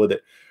along with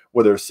it,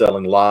 where they're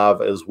selling live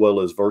as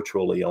well as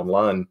virtually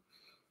online,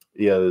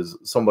 is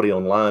somebody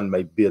online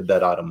may bid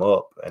that item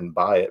up and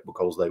buy it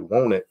because they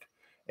want it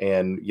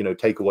and,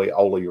 take away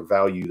all of your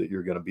value that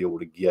you're going to be able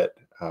to get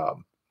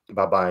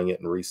by buying it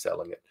and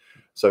reselling it.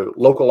 So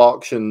local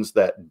auctions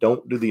that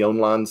don't do the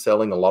online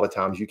selling, a lot of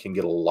times you can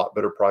get a lot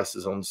better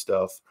prices on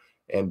stuff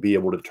and be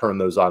able to turn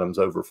those items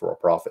over for a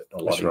profit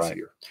a lot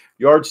easier.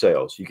 Yard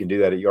sales, you can do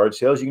that at yard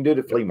sales. You can do it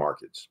at flea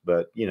markets.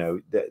 But,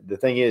 the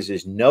thing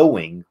is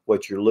knowing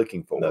what you're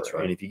looking for. That's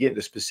right. And if you get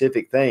into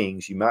specific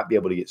things, you might be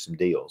able to get some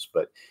deals.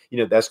 But,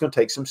 that's going to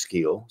take some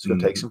skill. It's going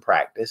to take some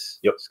practice.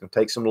 Yep. It's going to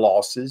take some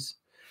losses.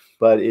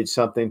 But it's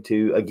something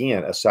to,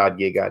 again, a side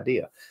gig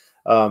idea.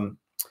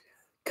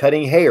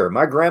 Cutting hair.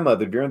 My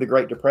grandmother during the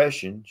Great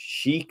Depression,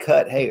 she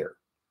cut hair.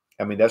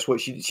 I mean, that's what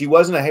she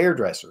wasn't a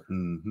hairdresser.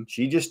 Mm-hmm.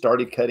 She just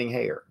started cutting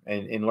hair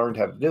and learned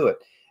how to do it.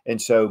 And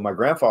so my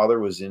grandfather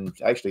was in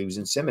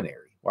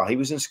seminary. While he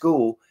was in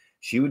school,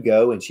 she would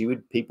go and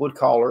people would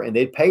call her and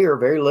they'd pay her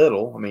very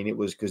little. I mean, it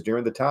was because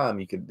during the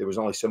time there was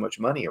only so much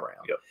money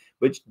around, yep.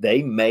 But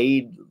they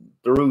made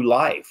through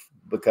life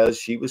because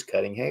she was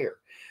cutting hair.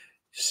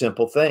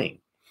 Simple thing.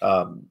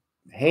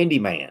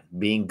 Handyman,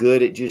 being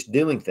good at just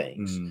doing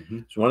things. Mm-hmm.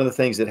 It's one of the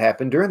things that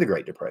happened during the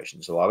Great Depression.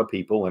 A lot of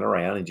people went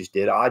around and just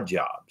did odd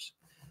jobs.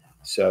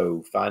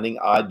 So finding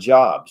odd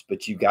jobs,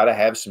 but you got to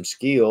have some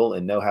skill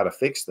and know how to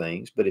fix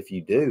things. But if you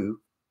do,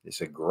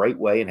 it's a great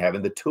way in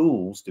having the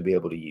tools to be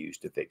able to use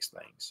to fix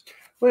things.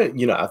 Well,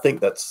 I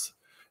think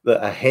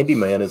a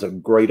handyman is a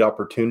great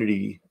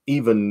opportunity,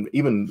 even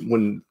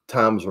when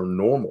times are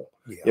normal.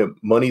 Yeah.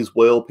 Money's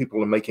well,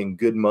 people are making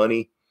good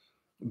money,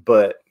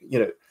 but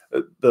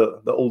the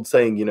old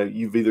saying,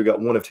 you've either got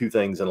one of two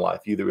things in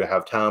life. You either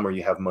have time or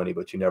you have money,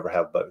 but you never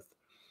have both.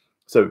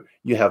 So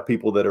you have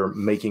people that are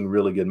making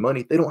really good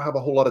money. They don't have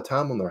a whole lot of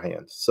time on their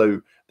hands. So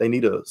they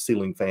need a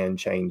ceiling fan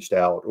changed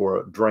out or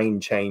a drain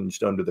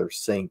changed under their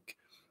sink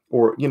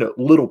or,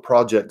 little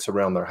projects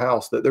around their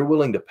house that they're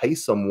willing to pay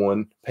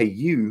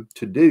you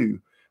to do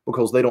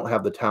because they don't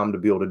have the time to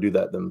be able to do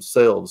that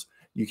themselves.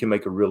 You can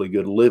make a really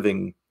good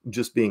living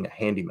just being a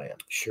handyman.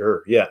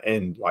 Sure. Yeah.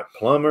 And like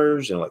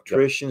plumbers and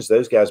electricians,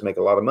 those guys make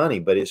a lot of money,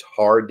 but it's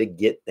hard to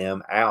get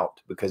them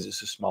out because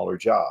it's a smaller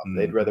job.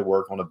 They'd rather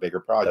work on a bigger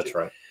project. That's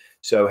right.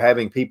 So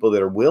having people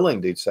that are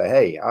willing to say,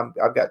 hey,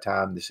 I've got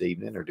time this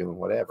evening or doing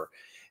whatever.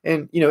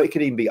 And, you know, it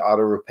could even be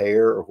auto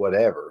repair or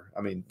whatever.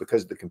 I mean,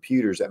 because of the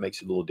computers, that makes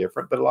it a little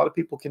different, but a lot of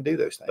people can do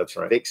those things. That's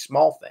right. Big,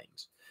 small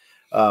things.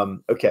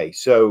 Okay.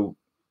 So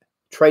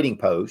trading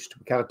post,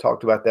 we kind of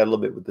talked about that a little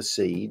bit with the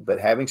seed, but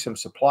having some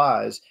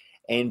supplies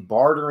and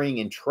bartering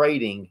and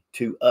trading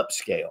to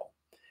upscale,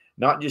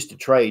 not just to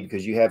trade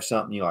because you have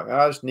something you're like,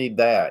 I just need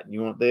that.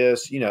 You want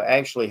this, you know,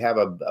 actually have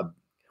a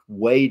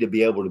way to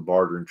be able to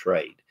barter and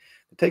trade.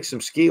 It takes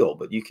some skill,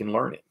 but you can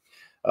learn it.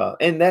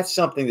 And that's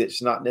something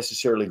that's not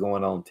necessarily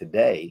going on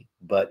today.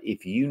 But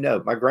if you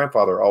know, my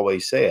grandfather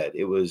always said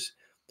it was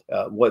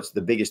what's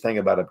the biggest thing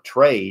about a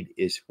trade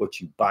is what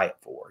you buy it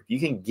for. If you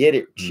can get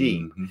it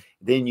cheap,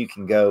 then you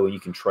can go and you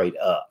can trade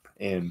up.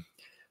 And,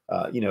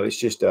 you know, it's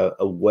just a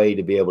way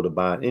to be able to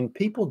buy it. And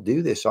people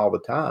do this all the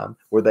time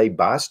where they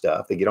buy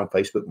stuff, they get on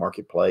Facebook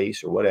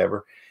Marketplace or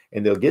whatever,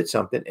 and they'll get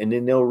something and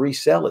then they'll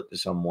resell it to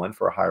someone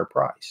for a higher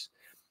price.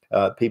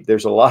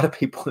 There's a lot of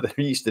people that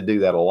used to do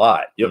that a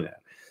lot. You know,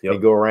 they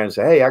go around and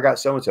say, hey, I got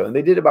so-and-so. And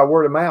they did it by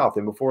word of mouth.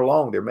 And before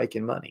long, they're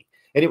making money.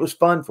 And it was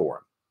fun for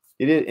them.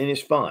 It is, and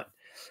it's fun.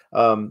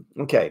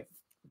 Okay.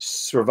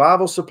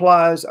 Survival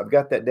supplies. I've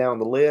got that down on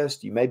the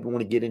list. You maybe want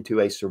to get into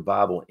a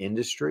survival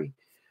industry.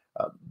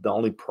 The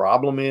only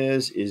problem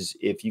is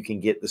if you can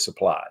get the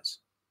supplies.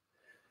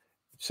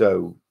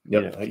 So,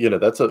 you know,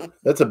 that's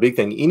a big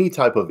thing. Any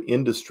type of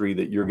industry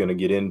that you're going to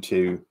get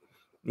into,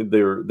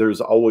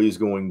 there's always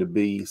going to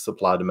be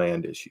supply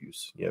demand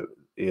issues. You know,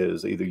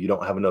 is either you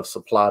don't have enough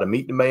supply to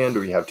meet demand,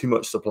 or you have too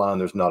much supply and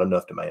there's not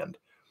enough demand.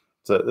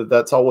 So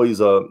that's always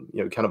a,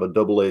 you know, kind of a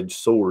double-edged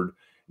sword.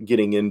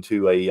 Getting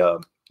into a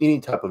any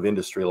type of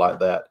industry like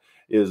that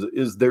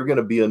is there going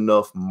to be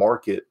enough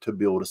market to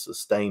be able to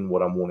sustain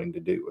what I'm wanting to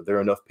do? Are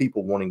there enough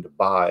people wanting to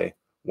buy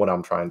what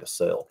I'm trying to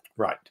sell?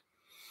 Right.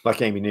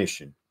 Like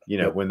ammunition. You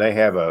know, when they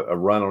have a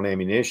run on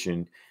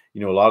ammunition,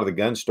 you know, a lot of the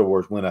gun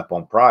stores went up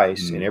on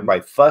price and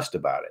everybody fussed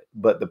about it.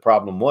 But the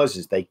problem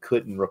is they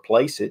couldn't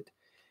replace it,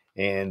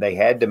 and they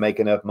had to make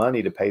enough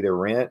money to pay their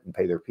rent and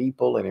pay their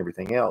people and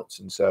everything else.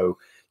 And so,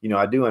 you know,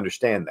 I do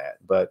understand that,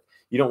 but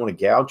you don't want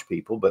to gouge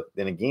people. But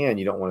then again,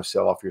 you don't want to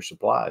sell off your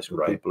supplies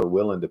where people are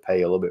willing to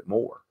pay a little bit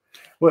more.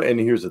 Well, and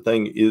here's the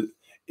thing: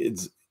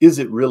 is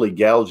it really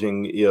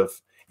gouging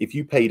if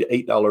you paid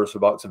 $8 for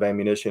a box of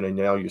ammunition and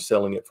now you're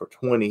selling it for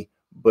 $20?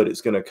 But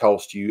it's going to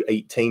cost you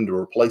 $18 to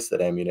replace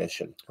that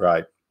ammunition.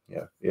 Right.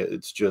 Yeah.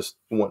 It's just,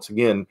 once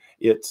again,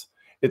 it's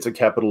a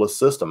capitalist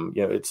system.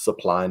 You know, it's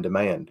supply and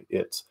demand.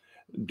 It's,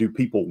 do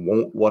people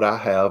want what I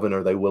have, and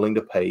are they willing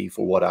to pay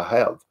for what I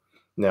have?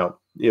 Now,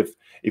 if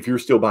you're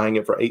still buying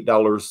it for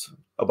 $8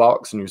 a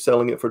box and you're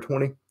selling it for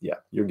 $20, yeah,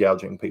 you're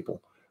gouging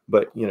people.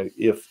 But, you know,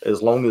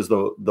 as long as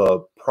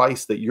the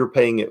price that you're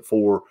paying it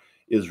for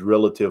is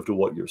relative to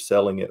what you're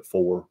selling it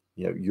for,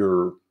 you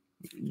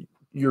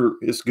know,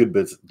 it's good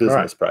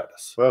business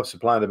practice. Well,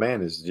 supply and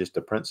demand is just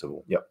a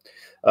principle. Yep.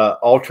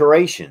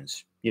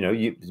 Alterations. You know,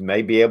 you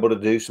may be able to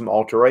do some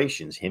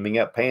alterations, hemming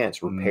up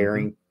pants,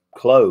 repairing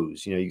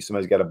clothes. You know,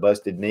 somebody's got a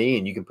busted knee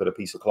and you can put a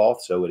piece of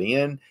cloth, sew it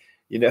in.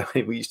 You know,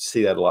 we used to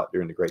see that a lot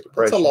during the Great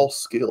Depression. That's a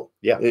lost skill.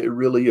 Yeah, it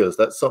really is.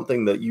 That's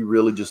something that you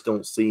really just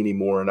don't see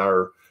anymore in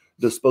our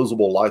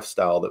disposable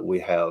lifestyle that we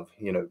have.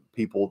 You know,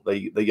 people,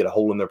 they get a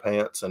hole in their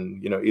pants,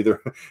 and, you know,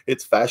 either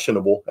it's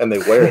fashionable and they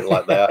wear it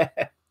like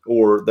that,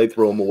 or they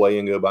throw them away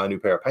and go buy a new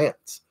pair of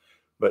pants.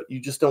 But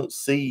you just don't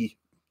see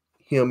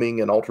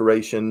hemming and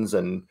alterations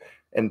and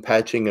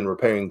patching and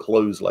repairing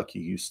clothes like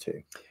you used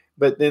to.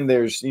 But then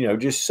there's, you know,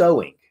 just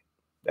sewing.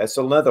 That's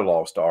another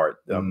lost art.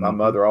 My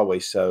mother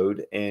always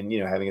sewed, and, you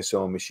know, having a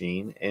sewing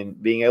machine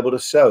and being able to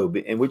sew,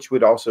 and which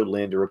would also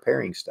lend to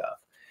repairing stuff,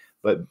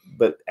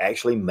 but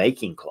actually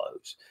making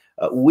clothes.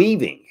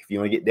 Weaving, if you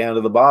want to get down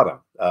to the bottom,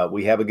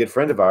 we have a good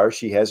friend of ours.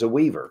 She has a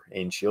weaver,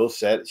 and she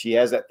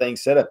has that thing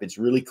set up. It's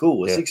really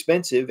cool. It's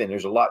expensive, and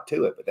there's a lot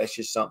to it, but that's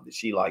just something that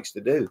she likes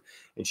to do,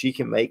 and she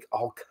can make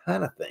all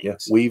kind of things. Yeah.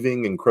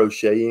 Weaving and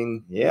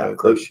crocheting. Yeah, you know,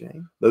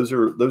 crocheting. Those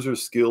are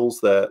skills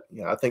that,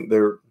 you know, I think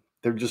they're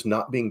just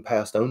not being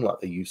passed on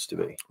like they used to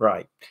be.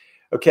 Right.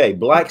 Okay,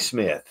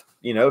 blacksmith.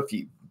 You know,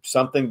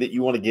 something that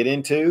you want to get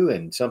into,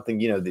 and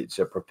something, you know, that's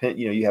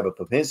you have a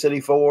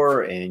propensity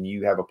for, and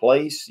you have a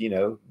place, you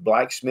know,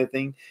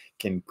 blacksmithing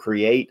can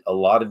create a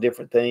lot of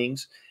different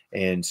things.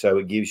 And so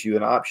it gives you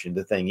an option.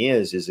 The thing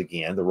is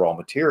again, the raw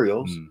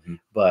materials,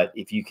 but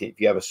if you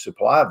have a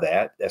supply of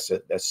that, that's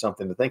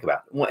something to think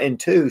about. And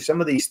two,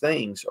 some of these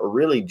things are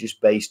really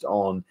just based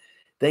on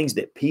things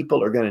that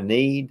people are going to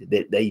need,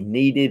 that they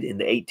needed in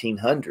the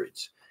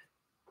 1800s.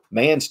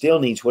 Man still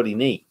needs what he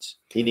needs.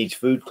 He needs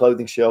food,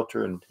 clothing,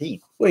 shelter, and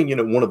heat. Well, you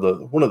know, one of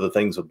the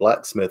things with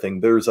blacksmithing,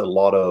 there's a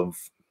lot of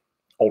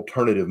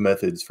alternative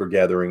methods for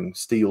gathering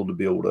steel to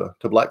be able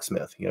to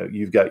blacksmith. You know,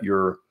 you've got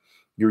your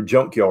your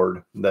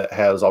junkyard that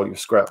has all your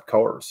scrap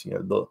cars. You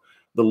know,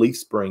 the leaf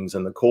springs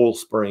and the coil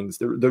springs.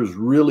 There's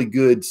really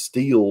good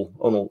steel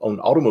on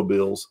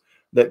automobiles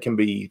that can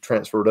be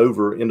transferred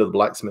over into the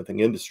blacksmithing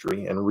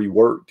industry and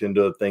reworked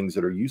into things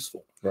that are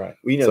useful. Right.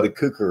 Well, you know, the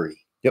kukri.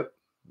 Yep.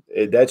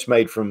 That's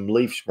made from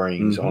leaf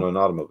springs on an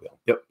automobile.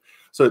 Yep.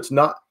 So it's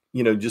not,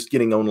 you know, just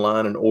getting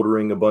online and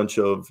ordering a bunch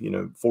of, you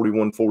know,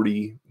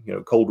 4140, you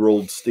know, cold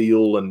rolled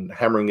steel and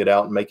hammering it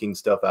out and making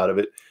stuff out of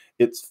it.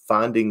 It's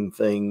finding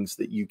things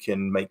that you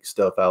can make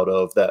stuff out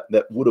of that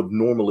would have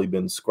normally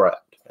been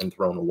scrapped and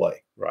thrown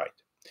away. Right.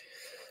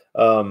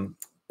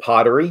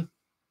 Pottery,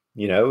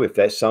 you know, if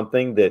that's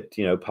something that,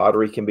 you know,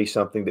 pottery can be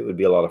something that would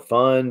be a lot of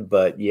fun,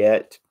 but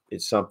yet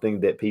it's something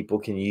that people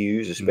can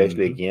use,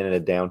 especially again in a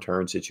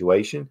downturn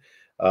situation.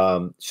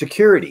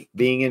 Security,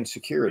 being in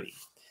security.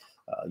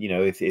 You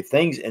know, if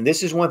things, and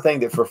this is one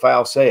thing that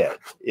Verfael said,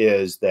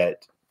 is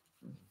that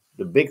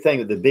the big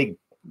thing, the big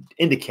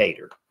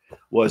indicator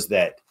was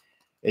that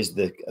as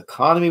the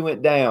economy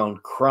went down,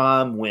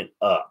 crime went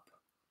up.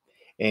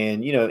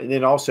 And, you know, and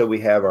then also we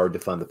have our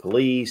defund the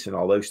police and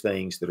all those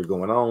things that are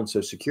going on.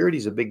 So security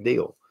is a big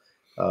deal.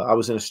 I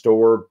was in a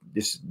store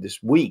this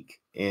week,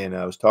 and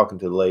I was talking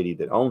to the lady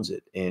that owns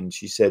it, and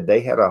she said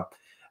they had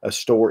a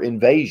store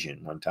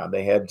invasion one time.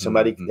 They had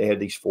somebody, they had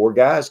these 4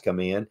 guys come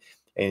in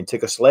and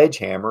took a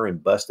sledgehammer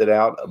and busted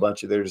out a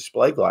bunch of their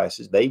display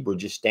glasses. They were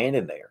just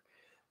standing there.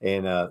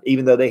 And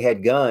even though they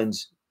had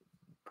guns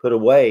put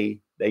away,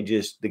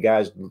 the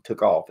guys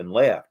took off and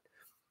left.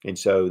 And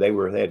so they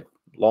had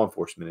law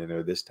enforcement in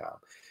there this time,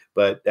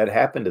 but that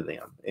happened to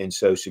them. And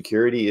so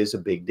security is a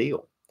big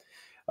deal.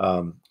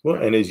 Well,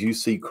 and as you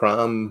see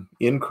crime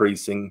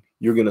increasing,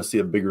 you're going to see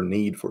a bigger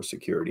need for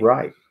security.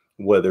 Right.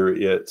 Whether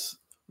it's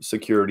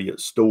security at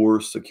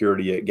stores,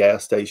 security at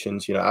gas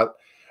stations. You know,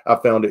 I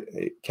found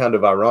it kind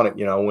of ironic.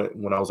 You know,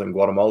 when I was in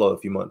Guatemala a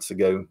few months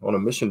ago on a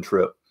mission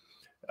trip,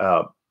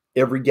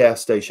 every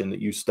gas station that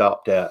you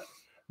stopped at,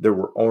 there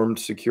were armed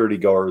security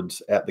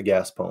guards at the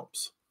gas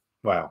pumps.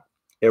 Wow.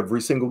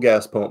 Every single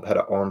gas pump had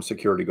an armed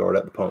security guard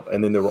at the pump.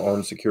 And then there were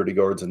armed security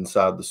guards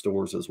inside the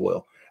stores as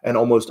well. And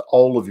almost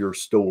all of your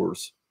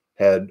stores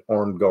had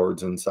armed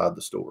guards inside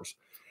the stores.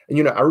 And,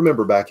 you know, I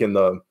remember back in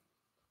the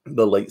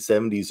late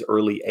 70s,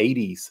 early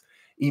 80s,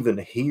 even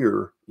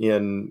here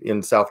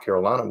in South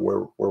Carolina,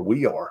 where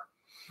we are,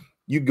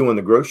 you'd go in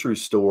the grocery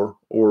store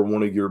or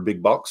one of your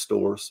big box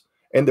stores,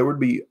 and there would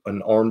be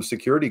an armed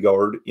security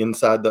guard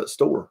inside that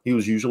store. He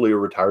was usually a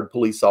retired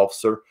police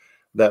officer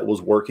that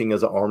was working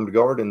as an armed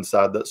guard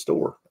inside that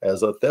store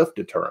as a theft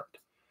deterrent.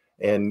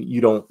 And you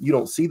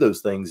don't see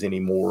those things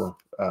anymore,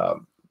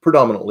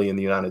 predominantly in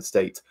the United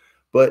States.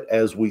 But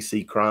as we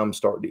see crime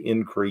start to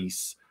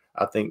increase,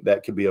 I think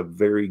that could be a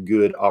very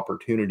good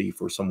opportunity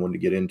for someone to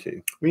get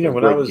into. You know,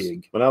 when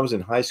I was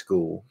in high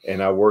school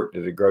and I worked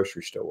at a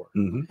grocery store,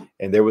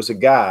 and there was a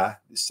guy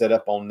set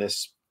up on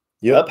this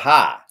up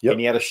high, and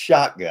he had a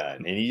shotgun,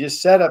 and he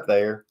just sat up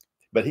there.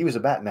 But he was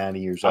about 90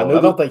 years old. I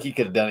don't think he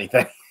could have done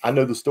anything. I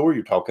know the store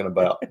you're talking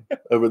about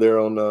over there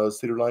on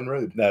Cedar Line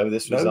Road. No,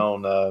 this was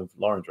on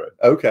Lawrence Road.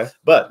 Okay.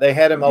 But they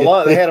had them a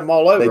lot. They had them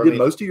all over. They did.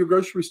 Most of your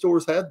grocery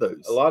stores had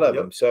those. A lot of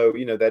them. So,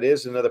 you know, that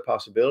is another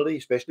possibility,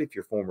 especially if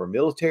you're former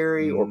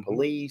military or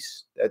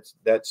police.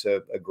 That's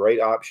a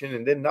great option.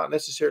 And then not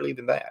necessarily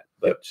even that,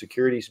 but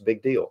security is a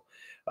big deal.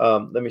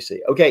 Let me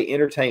see. Okay,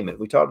 entertainment.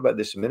 We talked about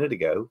this a minute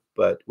ago,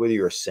 but whether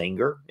you're a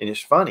singer, and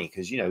it's funny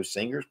because, you know,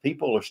 singers,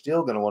 people are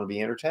still going to want to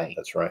be entertained.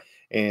 That's right.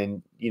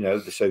 And, you know,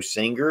 so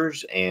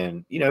singers,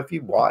 and, you know, if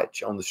you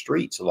watch on the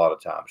streets, a lot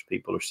of times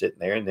people are sitting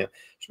there, and then,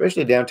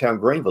 especially downtown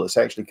Greenville, it's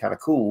actually kind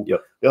of cool.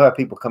 Yep. They'll have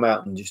people come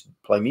out and just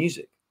play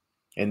music,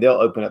 and they'll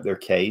open up their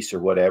case or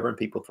whatever, and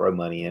people throw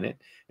money in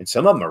it. And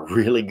some of them are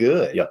really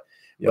good. Yep.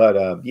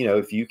 But, you know,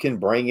 if you can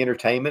bring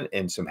entertainment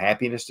and some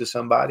happiness to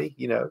somebody,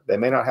 you know, they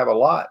may not have a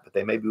lot, but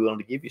they may be willing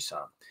to give you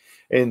some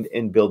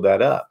and build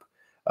that up.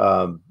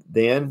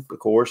 Then, of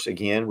course,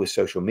 again, with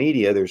social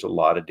media, there's a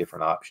lot of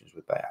different options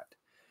with that.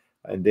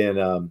 And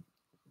then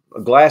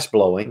glass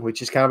blowing,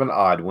 which is kind of an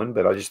odd one,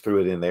 but I just threw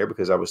it in there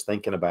because I was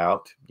thinking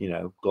about, you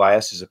know,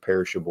 glass is a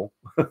perishable.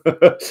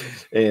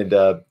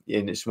 and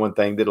it's one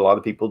thing that a lot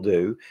of people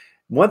do.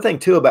 One thing,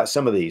 too, about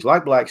some of these,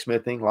 like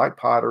blacksmithing, like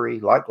pottery,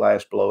 like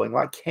glass blowing,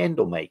 like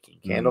candle making.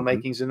 Candle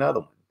making is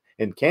another one.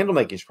 And candle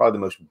making is probably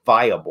the most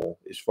viable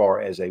as far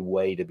as a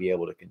way to be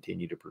able to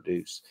continue to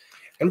produce.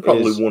 And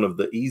probably one of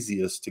the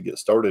easiest to get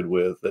started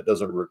with that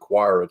doesn't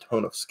require a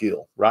ton of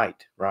skill.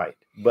 Right, right.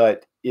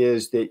 But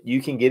is that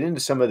you can get into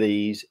some of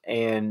these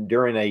and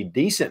during a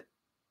decent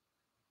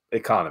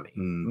economy,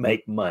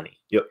 make money.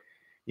 Yep.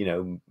 You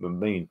know, I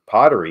mean,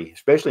 pottery,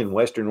 especially in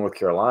Western North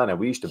Carolina,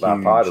 we used to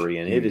buy pottery,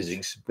 and it is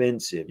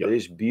expensive. It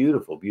is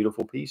beautiful,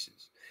 beautiful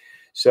pieces.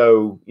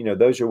 So, you know,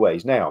 those are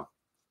ways. Now,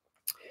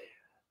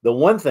 the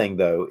one thing,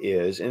 though,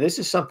 is, and this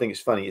is something that's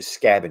funny, is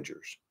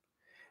scavengers.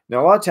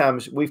 Now, a lot of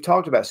times we've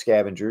talked about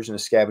scavengers and a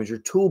scavenger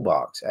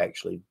toolbox,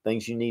 actually,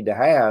 things you need to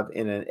have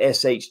in an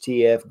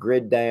SHTF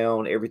grid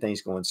down,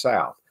 everything's going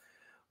south.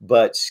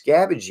 But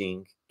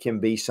scavenging can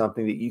be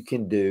something that you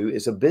can do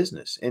as a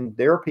business. And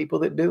there are people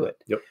that do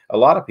it. Yep. A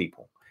lot of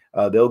people,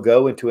 they'll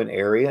go into an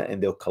area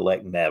and they'll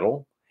collect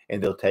metal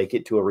and they'll take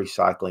it to a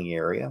recycling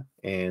area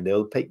and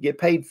they'll get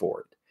paid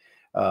for it.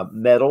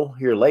 Metal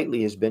here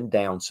lately has been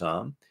down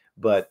some,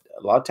 but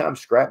a lot of times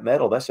scrap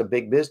metal, that's a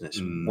big business.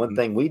 Mm-hmm. One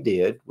thing we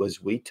did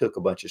was we took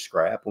a bunch of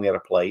scrap and we had a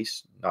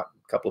place not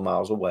a couple of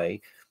miles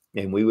away,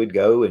 and we would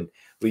go and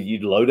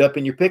you'd load up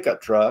in your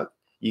pickup truck.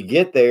 You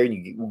get there and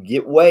you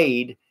get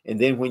weighed, and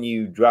then when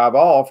you drive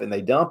off and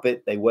they dump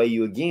it, they weigh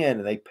you again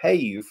and they pay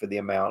you for the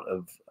amount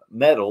of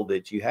metal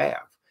that you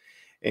have.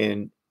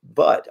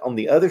 But on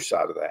the other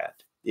side of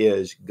that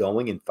is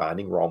going and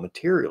finding raw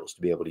materials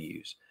to be able to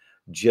use.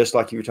 Just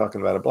like you were talking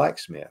about a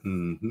blacksmith.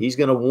 Mm-hmm. He's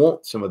going to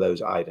want some of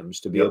those items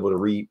to be able to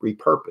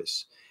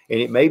repurpose. And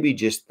it may be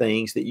just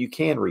things that you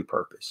can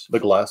repurpose. The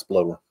glass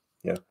blower.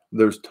 Yeah.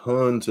 There's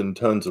tons and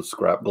tons of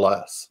scrap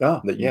glass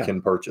that you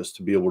can purchase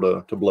to be able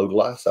to blow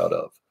glass out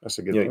of. That's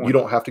a good point. You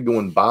don't have to go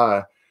and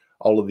buy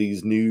all of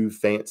these new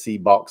fancy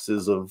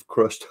boxes of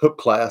crushed up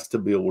glass to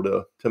be able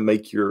to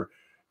make your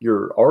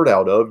art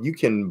out of. You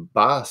can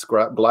buy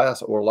scrap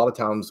glass, or a lot of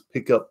times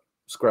pick up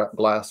scrap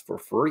glass for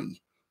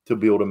free to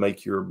be able to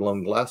make your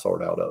blown glass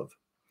art out of.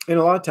 And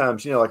a lot of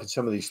times, like in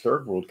some of these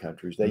third world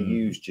countries, they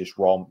use just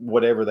raw,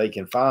 whatever they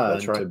can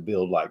find to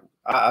build. Like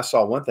I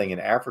saw one thing in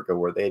Africa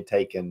where they had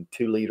taken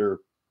 2-liter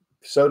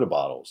soda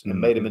botters and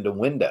made them into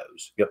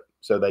windows. Yep.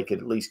 So they could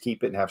at least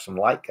keep it and have some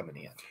light coming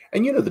in.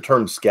 And the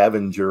term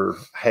scavenger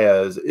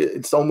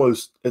it's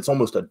almost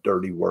a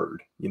dirty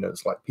word.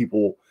 It's like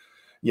people,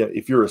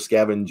 if you're a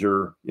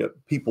scavenger,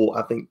 people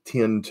I think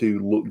tend to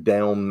look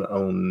down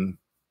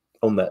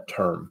on that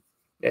term.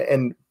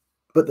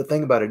 But the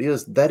thing about it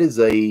is that is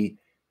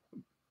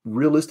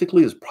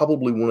realistically is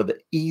probably one of the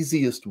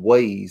easiest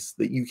ways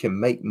that you can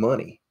make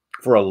money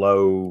for a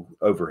low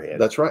overhead.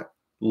 That's right.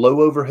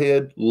 Low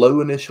overhead, low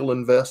initial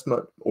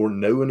investment, or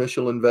no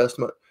initial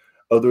investment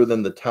other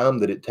than the time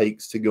that it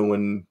takes to go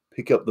and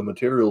pick up the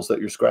materials that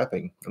you're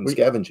scrapping and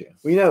scavenging.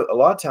 Well, a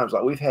lot of times,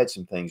 like we've had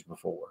some things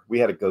before. We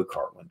had a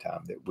go-kart one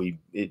time that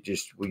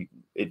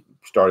it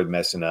started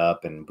messing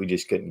up and we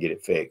just couldn't get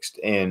it fixed.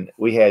 And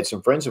we had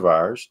some friends of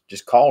ours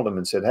just called them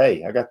and said,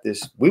 "Hey, I got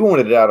this." We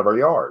wanted it out of our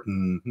yard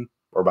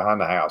or behind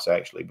the house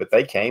actually, but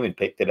they came and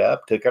picked it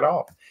up, took it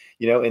off,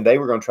 and they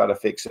were going to try to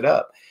fix it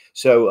up.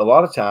 So a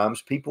lot of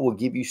times people will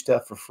give you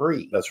stuff for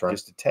free. That's right.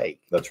 Just to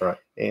take. That's right.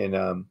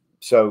 And,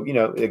 so,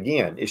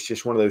 again, it's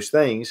just one of those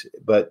things,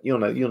 but you'll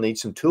need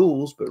some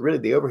tools, but really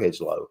the overhead's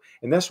low.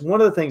 And that's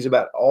one of the things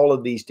about all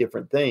of these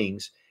different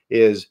things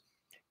is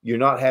you're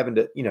not having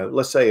to,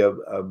 let's say a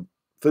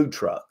food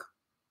truck,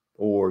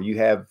 or you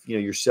have,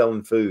 you're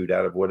selling food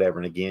out of whatever.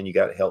 And again, you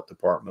got a health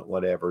department,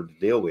 whatever to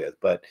deal with.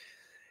 But,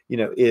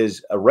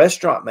 is a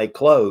restaurant may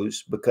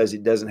close because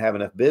it doesn't have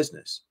enough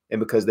business and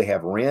because they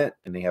have rent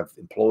and they have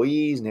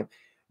employees and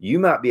you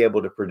might be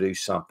able to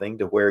produce something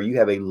to where you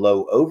have a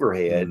low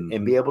overhead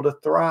and be able to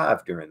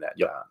thrive during that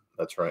time.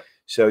 That's right.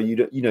 So you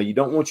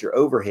don't want your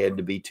overhead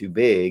to be too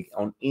big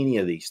on any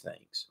of these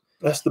things.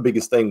 That's the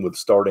biggest thing with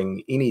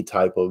starting any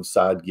type of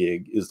side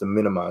gig is to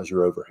minimize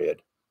your overhead.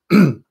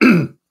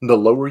 The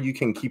lower you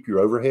can keep your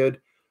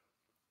overhead,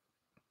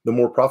 the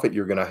more profit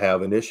you're going to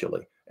have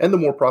initially, and the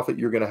more profit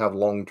you're going to have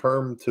long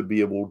term to be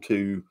able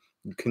to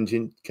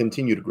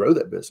continue to grow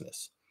that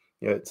business.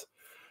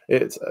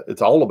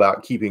 It's all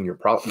about keeping your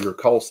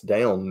costs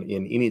down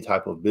in any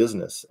type of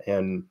business,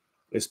 and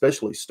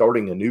especially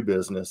starting a new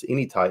business,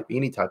 any type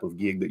of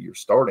gig that you're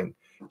starting,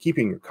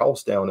 keeping your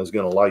costs down is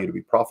going to allow you to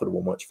be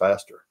profitable much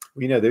faster.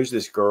 There's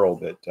this girl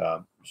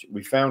that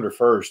we found her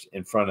first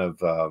in front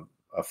of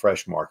a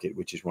Fresh Market,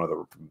 which is one of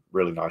the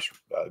really nice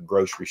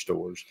grocery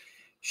stores.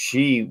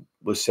 She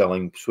was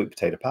selling sweet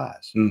potato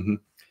pies.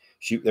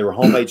 They were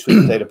homemade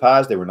sweet potato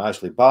pies. They were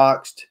nicely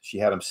boxed. She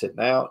had them sitting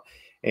out.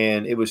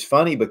 And it was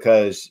funny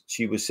because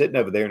she was sitting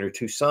over there and her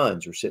 2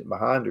 sons were sitting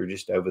behind her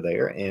just over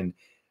there. And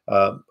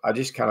I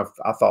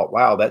thought,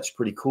 wow, that's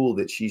pretty cool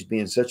that she's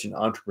being such an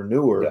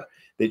entrepreneur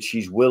that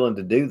she's willing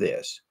to do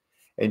this.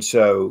 And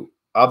so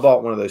I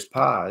bought one of those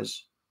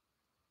pies.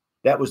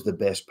 That was the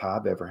best pie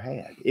I've ever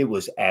had. It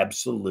was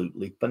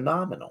absolutely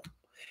phenomenal.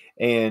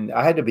 And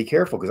I had to be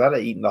careful because I'd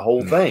have eaten the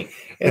whole thing.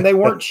 And they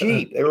weren't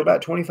cheap. They were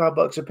about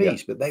 $25 a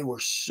piece, but they were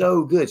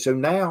so good. So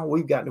now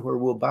we've gotten to where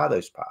we'll buy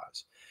those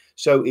pies.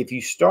 So if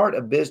you start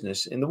a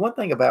business, and the one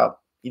thing about,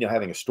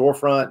 having a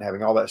storefront,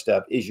 having all that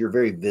stuff is you're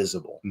very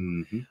visible.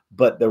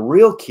 But the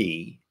real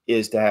key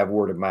is to have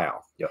word of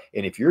mouth.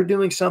 And if you're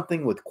doing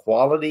something with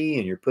quality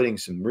and you're putting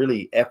some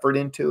really effort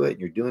into it and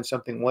you're doing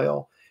something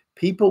well,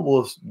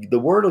 the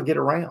word will get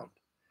around.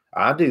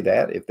 I do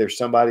that. If there's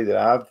somebody that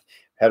I've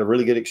had a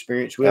really good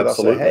experience with,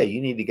 Absolutely. I'll say, hey, you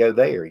need to go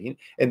there.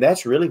 And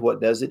that's really what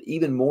does it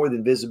even more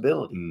than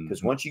visibility.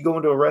 Because once you go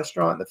into a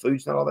restaurant and the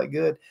food's not all that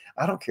good,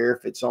 I don't care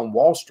if it's on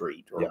Wall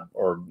Street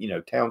or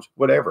towns,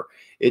 whatever.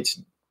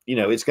 It's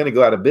going to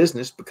go out of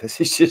business because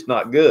it's just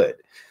not good.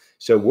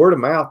 So word of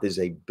mouth is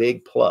a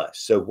big plus.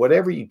 So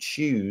whatever you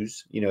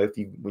choose,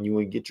 when you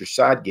want to get your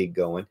side gig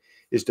going,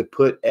 is to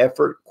put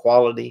effort,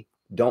 quality,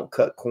 Don't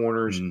cut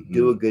corners.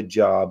 Do a good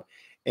job,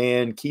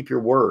 and keep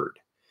your word.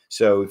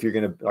 So if you're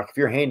going to, like, if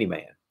you're a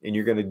handyman and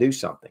you're going to do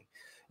something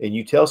and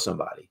you tell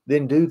somebody,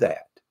 then do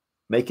that.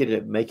 Make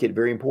it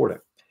very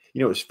important.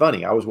 You know, it's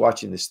funny. I was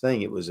watching this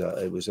thing. It was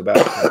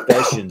about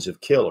confessions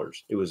of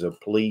killers. It was a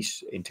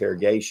police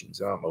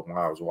interrogations. I don't know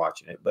why I was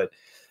watching it, but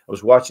I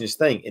was watching this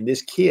thing, and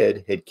this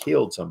kid had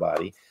killed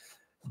somebody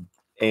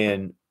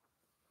and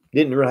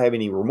didn't really have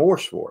any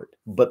remorse for it.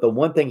 But the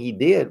one thing he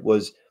did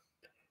was,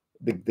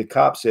 the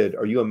cop said,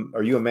 are you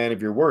a man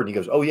of your word? And he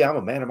goes, oh yeah, I'm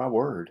a man of my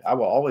word. I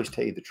will always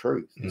tell you the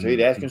truth. And so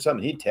he'd ask him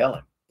something, he'd tell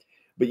him,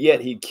 but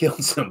yet he'd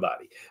killed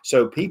somebody.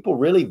 So people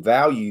really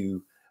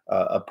value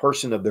a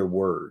person of their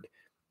word.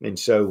 And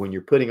so when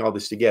you're putting all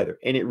this together,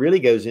 and it really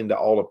goes into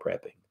all of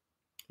prepping.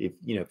 If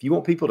you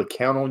want people to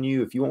count on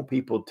you, if you want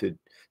people to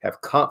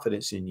have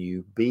confidence in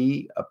you,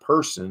 be a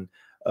person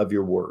of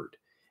your word.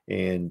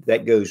 And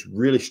that goes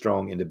really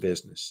strong into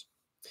business.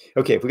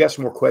 Okay, if we got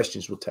some more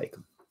questions, we'll take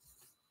them.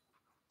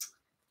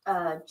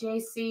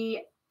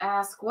 JC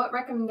asked, what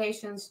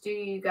recommendations do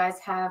you guys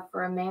have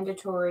for a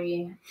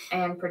mandatory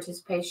and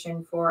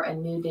participation for a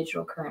new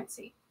digital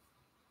currency?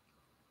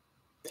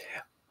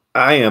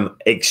 I am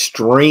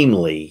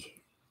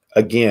extremely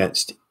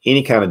against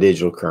any kind of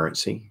digital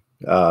currency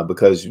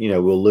because,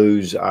 we'll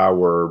lose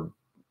our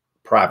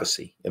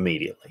privacy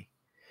immediately.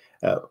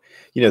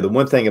 The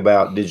one thing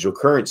about digital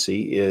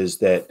currency is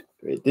that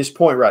at this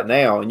point right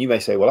now, and you may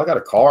say, well, I got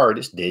a card,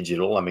 it's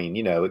digital. I mean,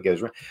 it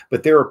goes around,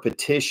 but there are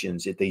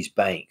petitions at these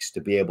banks to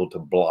be able to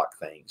block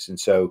things. And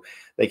so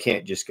they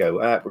can't just go,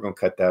 we're going to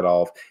cut that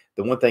off.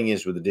 The one thing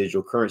is with the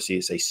digital currency,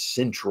 it's a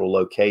central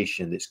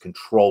location that's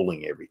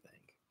controlling everything.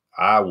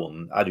 I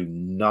do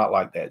not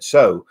like that.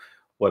 So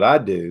what I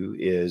do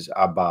is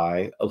I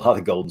buy a lot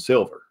of gold and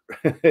silver.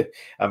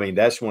 I mean,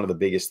 that's one of the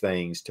biggest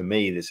things to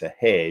me that's a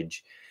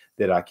hedge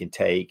that I can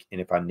take. And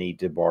if I need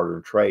to barter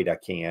and trade, I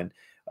can.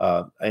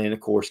 And of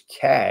course,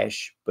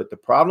 cash. But the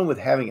problem with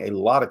having a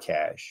lot of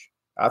cash,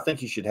 I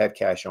think you should have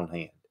cash on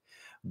hand.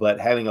 But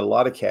having a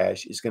lot of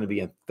cash is going to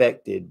be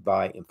affected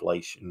by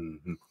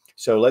inflation.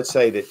 So let's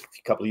say that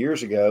a couple of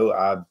years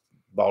ago,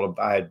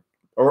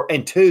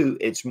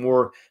 it's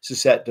more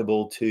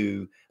susceptible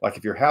to, like,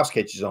 if your house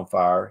catches on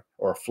fire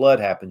or a flood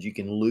happens, you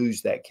can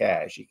lose that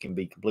cash. It can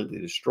be completely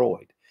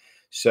destroyed.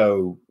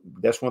 So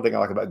that's one thing I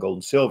like about gold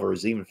and silver,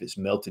 is even if it's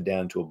melted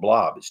down to a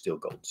blob, it's still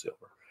gold and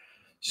silver.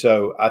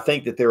 So I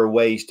think that there are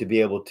ways to be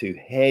able to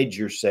hedge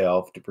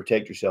yourself, to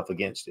protect yourself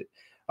against it.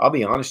 I'll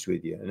be honest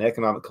with you, an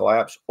economic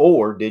collapse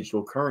or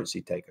digital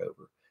currency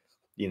takeover,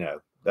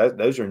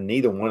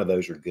 neither one of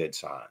those are good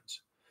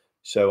signs.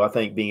 So I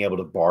think being able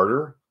to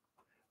barter,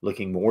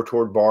 looking more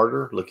toward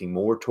barter, looking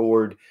more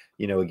toward,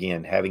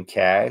 again, having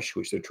cash,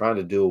 which they're trying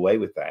to do away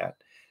with that.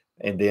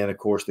 And then, of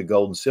course, the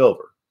gold and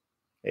silver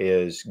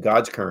is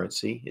God's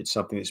currency. It's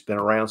something that's been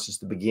around since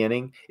the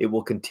beginning. It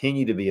will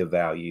continue to be of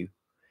value.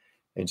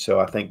 And so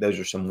I think those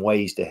are some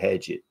ways to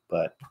hedge it.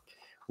 But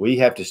we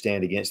have to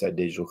stand against that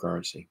digital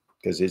currency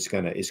because it's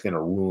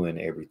gonna ruin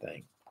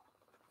everything.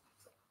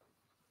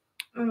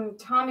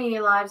 Tommy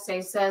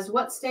Livesay says,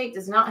 what state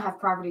does not have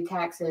property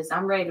taxes?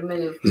 I'm ready to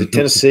move. Is it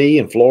Tennessee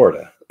and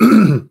Florida?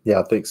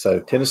 Yeah, I think so.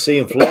 Tennessee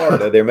and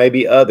Florida. There may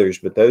be others,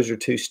 but those are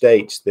two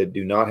states that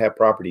do not have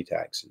property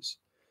taxes.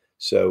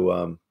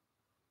 So,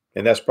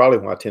 and that's probably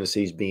why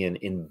Tennessee's being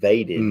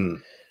invaded.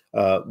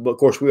 But of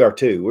course we are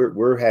too.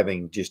 We're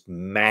having just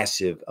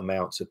massive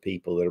amounts of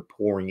people that are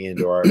pouring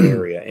into our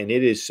area. And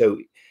it is so,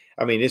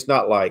 it's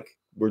not like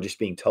we're just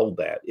being told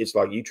that. It's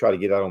like you try to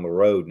get out on the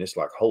road and it's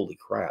like, holy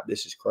crap,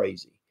 this is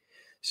crazy.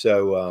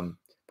 So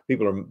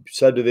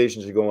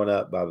subdivisions are going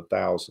up by the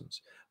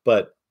thousands.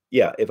 But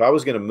yeah, if I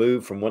was going to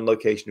move from one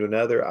location to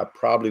another, I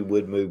probably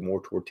would move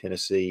more toward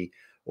Tennessee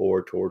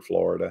or toward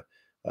Florida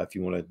if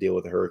you want to deal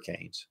with the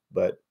hurricanes.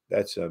 But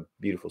that's a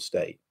beautiful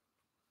state.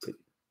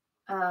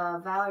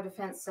 Valor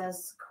Defense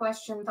says,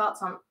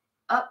 thoughts on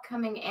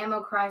upcoming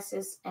ammo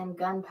crisis and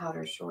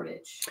gunpowder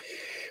shortage?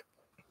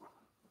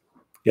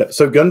 Yeah,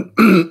 so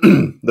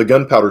the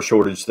gunpowder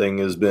shortage thing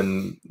has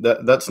been,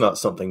 that's not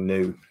something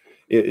new.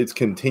 It's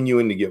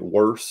continuing to get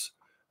worse,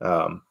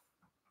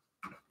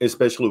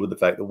 especially with the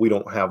fact that we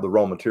don't have the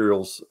raw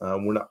materials.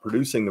 We're not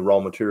producing the raw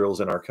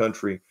materials in our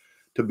country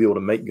to be able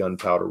to make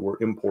gunpowder.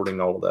 We're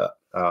importing all of that.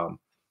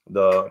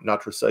 The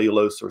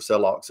nitrocellulose or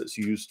cellox that's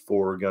used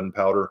for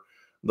gunpowder,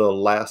 the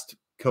last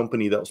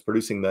company that was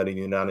producing that in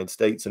the United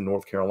States in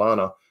North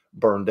Carolina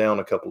burned down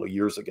a couple of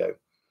years ago.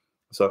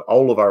 So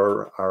all of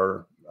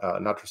our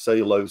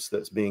nitrocellulose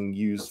that's being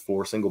used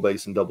for single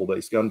base and double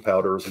base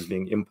gunpowders is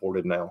being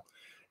imported now,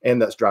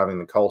 and that's driving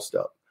the cost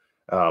up.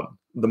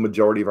 The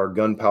majority of our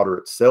gunpowder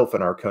itself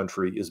in our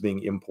country is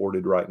being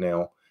imported right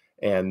now,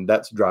 and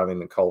that's driving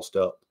the cost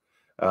up.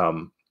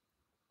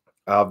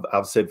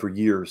 I've said for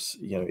years,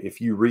 if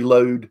you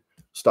reload,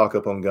 stock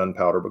up on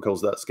gunpowder, because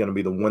that's going to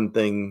be the one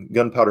thing.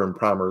 Gunpowder and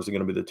primers are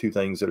going to be the two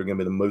things that are going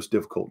to be the most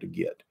difficult to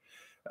get.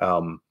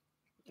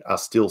 I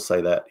still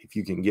say that if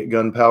you can get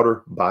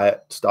gunpowder, buy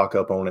it, stock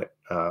up on it.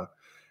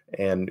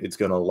 and it's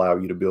going to allow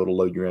you to be able to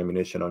load your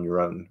ammunition on your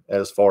own.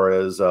 As far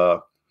as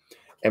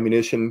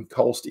ammunition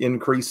cost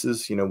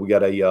increases, you know, we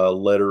got a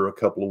letter a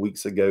couple of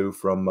weeks ago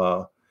from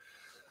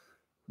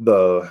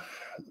the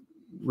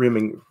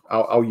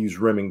I'll use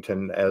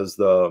Remington as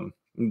the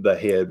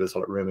head. It's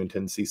like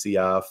Remington,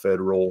 CCI,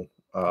 Federal,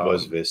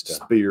 was Vista,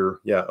 Spear,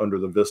 yeah, under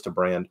the Vista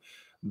brand.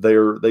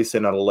 They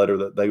sent out a letter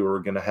that they were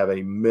going to have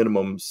a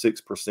minimum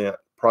 6%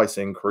 price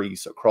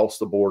increase across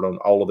the board on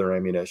all of their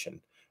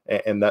ammunition,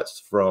 and that's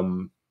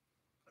from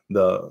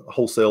the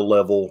wholesale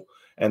level,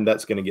 and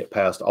that's going to get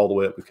passed all the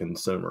way up to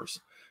consumers.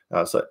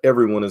 So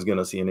everyone is going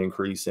to see an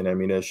increase in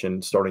ammunition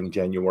starting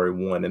January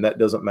 1. And that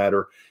doesn't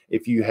matter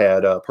if you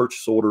had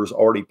purchase orders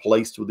already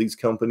placed with these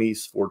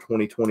companies for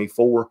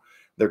 2024.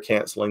 They're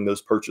canceling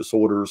those purchase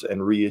orders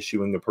and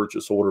reissuing a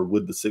purchase order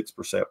with the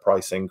 6%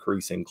 price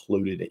increase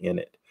included in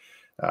it.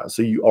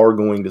 So you are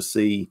going to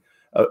see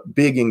a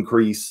big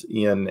increase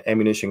in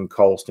ammunition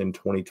cost in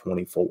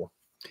 2024.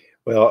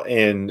 Well,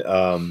 and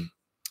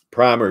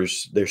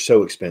primers, they're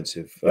so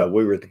expensive.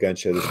 We were at the gun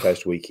show this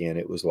past weekend.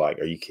 It was like,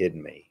 are you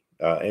kidding me?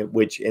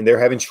 And they're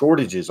having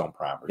shortages on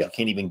primers. You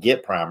can't even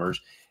get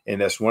primers.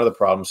 And that's one of the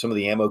problems. Some of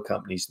the ammo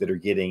companies that are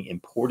getting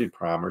imported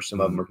primers,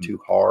 some of them are too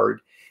hard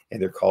and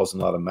they're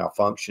causing a lot of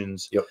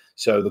malfunctions.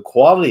 So the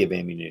quality of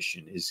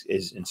ammunition is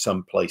in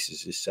some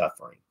places is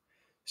suffering.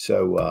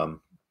 So,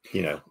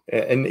 you know,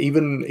 and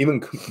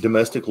even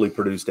domestically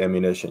produced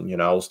ammunition, you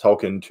know, I was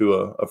talking to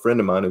a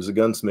friend of mine who's a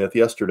gunsmith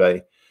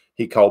yesterday.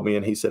 He called me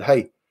and he said,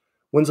 "Hey,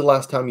 when's the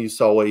last time you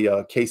saw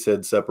a case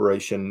head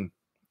separation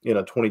in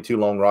a 22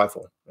 long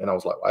rifle?" And I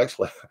was like, "Well,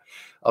 actually,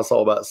 I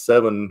saw about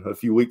 7 a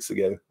few weeks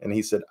ago." And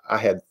he said, "I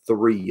had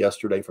 3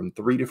 yesterday from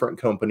 3 different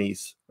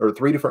companies or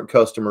 3 different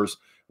customers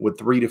with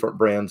 3 different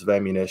brands of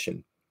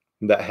ammunition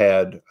that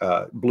had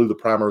blew the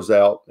primers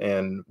out,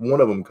 and one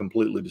of them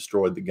completely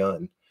destroyed the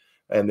gun,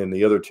 and then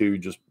the other 2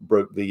 just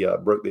broke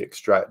the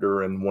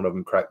extractor, and one of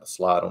them cracked the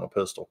slide on a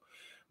pistol."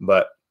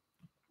 But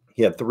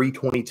he had 3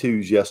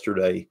 22s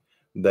yesterday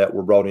that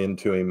were brought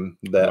into him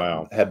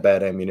that had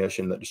bad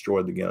ammunition that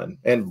destroyed the gun,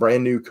 and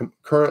brand new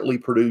currently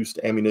produced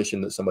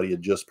ammunition that somebody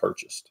had just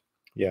purchased.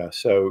 Yeah.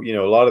 So, you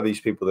know, a lot of these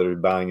people that are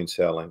buying and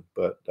selling,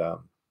 but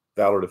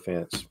Valor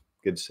Defense,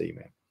 good to see you,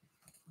 man.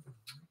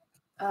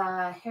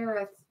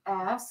 Harris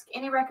asks,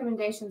 any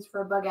recommendations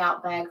for bug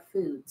out bag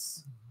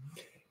foods?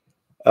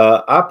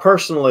 I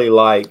personally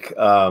like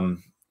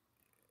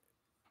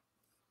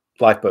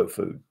lifeboat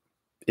food.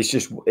 It's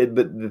just, but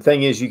the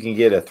thing is, you can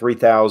get a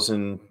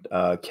 3,000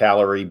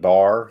 calorie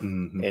bar,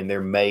 and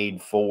they're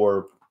made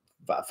for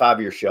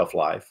 5-year shelf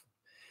life.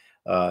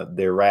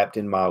 They're wrapped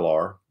in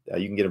Mylar.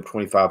 You can get them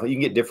 25. You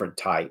can get different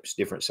types,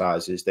 different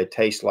sizes. They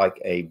taste like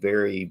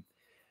a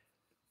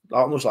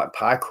almost like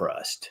pie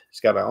crust. It's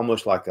got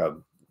almost like a,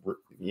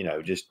 you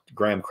know, just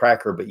graham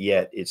cracker, but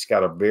yet it's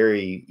got a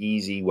very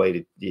easy way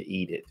to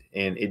eat it,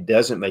 and it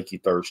doesn't make you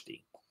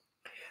thirsty.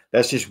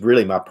 That's just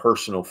really my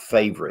personal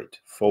favorite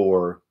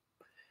for,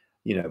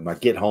 you know, my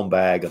get home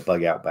bag, a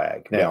bug out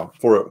bag. Now,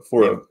 for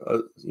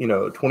a you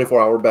know, a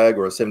 24-hour bag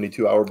or a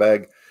 72-hour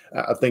bag,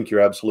 I think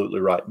you're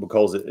absolutely right,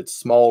 because it's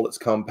small, it's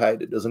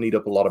compact, it doesn't eat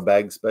up a lot of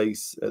bag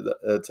space.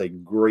 That's a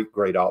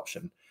great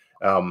option.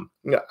 I'm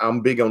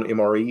big on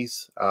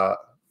MREs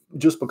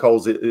just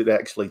because it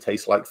actually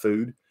tastes like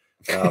food.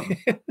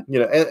 You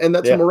know, and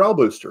that's a morale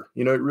booster.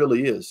 You know, it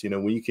really is. You know,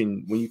 when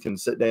you can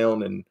sit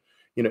down and,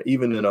 you know,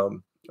 even in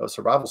a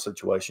survival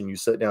situation, you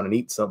sit down and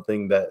eat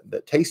something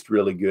that tastes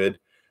really good.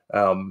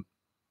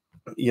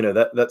 You know,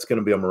 that's going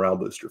to be a morale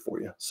booster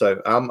for you.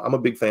 So I'm a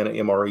big fan of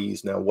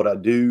MREs. Now, what I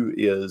do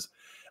is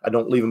I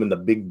don't leave them in the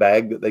big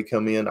bag that they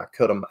come in. I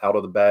cut them out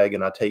of the bag,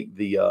 and I take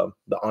the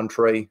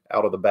entree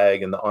out of the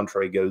bag, and the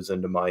entree goes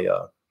into my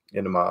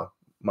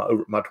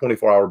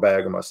 24-hour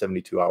bag or my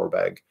 72-hour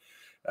bag.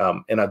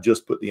 And I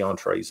just put the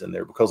entrees in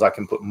there because I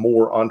can put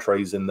more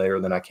entrees in there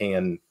than I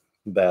can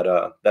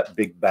that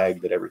big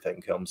bag that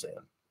everything comes in.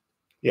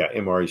 Yeah,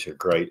 MREs are a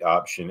great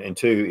option. And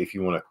 2, if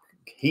you want to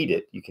heat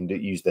it, you can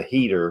use the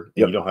heater,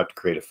 and you don't have to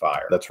create a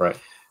fire. That's right.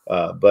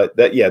 But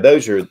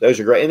those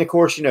are great. And of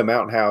course, you know,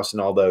 Mountain House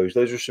and all those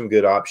are some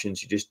good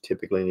options. You just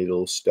typically need a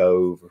little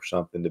stove or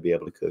something to be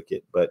able to cook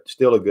it, but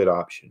still a good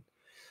option.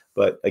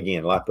 But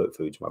again, lifeboat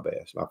food's my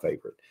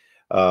favorite.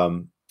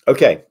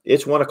 Okay,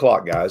 it's 1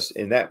 o'clock, guys,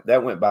 and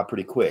that went by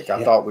pretty quick.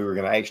 I thought we were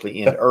going to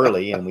actually end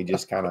early, and we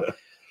just kind of.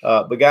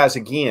 But guys,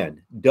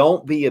 again,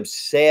 don't be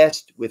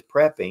obsessed with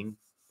prepping.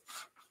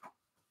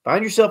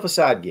 Find yourself a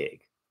side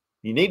gig.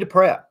 You need to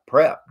prep,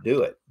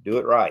 do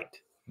it right.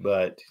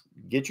 But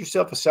get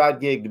yourself a side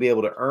gig to be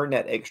able to earn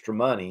that extra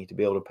money to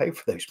be able to pay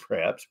for those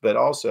preps. But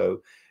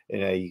also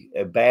in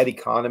a bad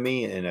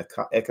economy and an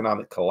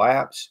economic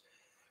collapse,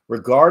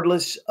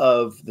 regardless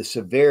of the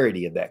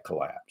severity of that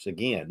collapse.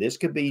 Again, this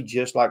could be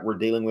just like we're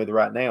dealing with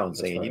right now and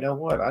saying, you know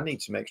what, I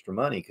need some extra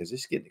money because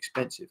this is getting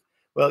expensive.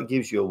 Well, it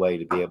gives you a way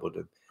to be able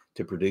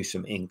to produce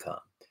some income.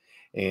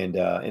 And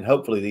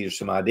hopefully these are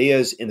some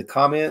ideas in the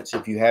comments.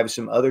 If you have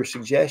some other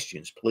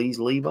suggestions, please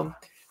leave them.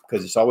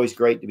 because it's always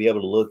great to be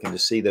able to look and to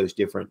see those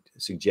different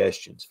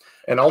suggestions.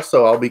 And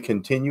also, I'll be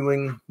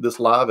continuing this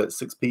live at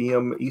 6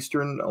 p.m.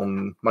 Eastern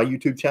on my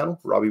YouTube channel,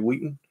 Robbie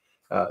Wheaton.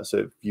 So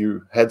if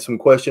you had some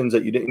questions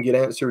that you didn't get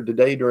answered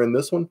today during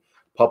this one,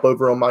 pop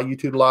over on my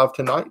YouTube live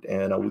tonight,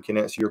 and we can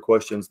answer your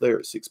questions there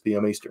at 6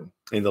 p.m. Eastern.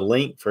 And the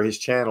link for his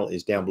channel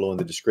is down below in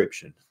the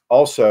description.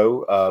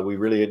 Also, we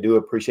really do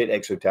appreciate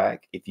Exotac.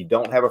 If you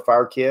don't have a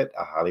fire kit,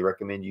 I highly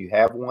recommend you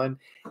have one.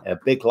 And a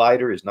Bic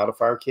lighter is not a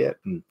fire kit.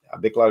 A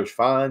Bic lighter is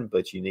fine,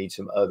 but you need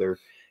some other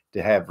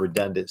to have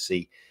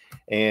redundancy.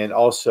 And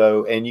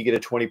also, and you get a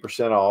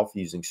 20% off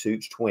using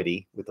Sootch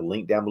 20 with the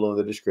link down below in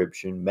the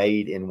description.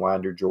 Made in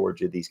Winder,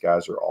 Georgia. These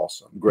guys are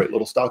awesome. Great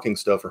little stocking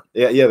stuffer.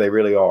 Yeah, they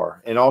really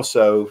are. And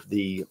also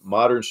the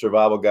Modern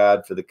Survival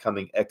Guide for the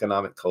Coming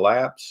Economic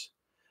Collapse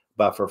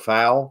by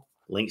Verfal.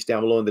 Links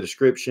down below in the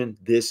description.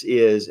 This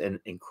is an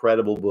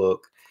incredible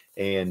book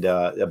and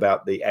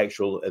about the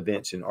actual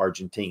events in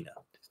Argentina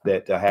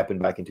that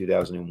happened back in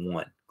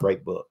 2001.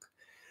 Great book.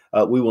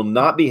 We will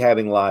not be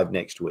having live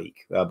next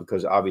week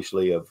because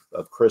obviously of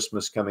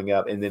Christmas coming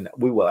up, and then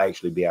we will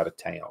actually be out of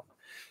town.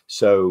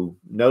 So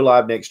no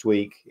live next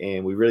week,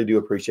 and we really do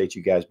appreciate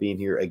you guys being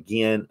here.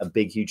 Again, a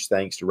big, huge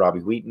thanks to Robbie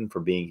Wheaton for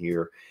being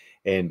here.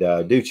 And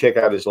do check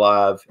out his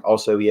live.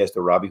 Also, he has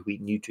the Robbie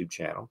Wheaton YouTube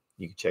channel.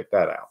 You can check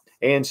that out.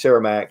 And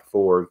Sarah Mack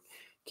for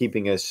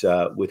keeping us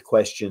with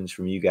questions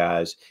from you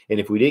guys. And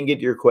if we didn't get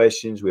to your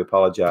questions, we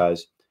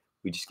apologize.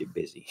 We just get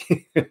busy.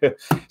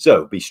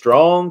 So be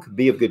strong,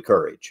 be of good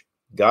courage.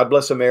 God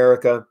bless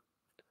America.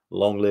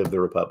 Long live the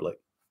Republic.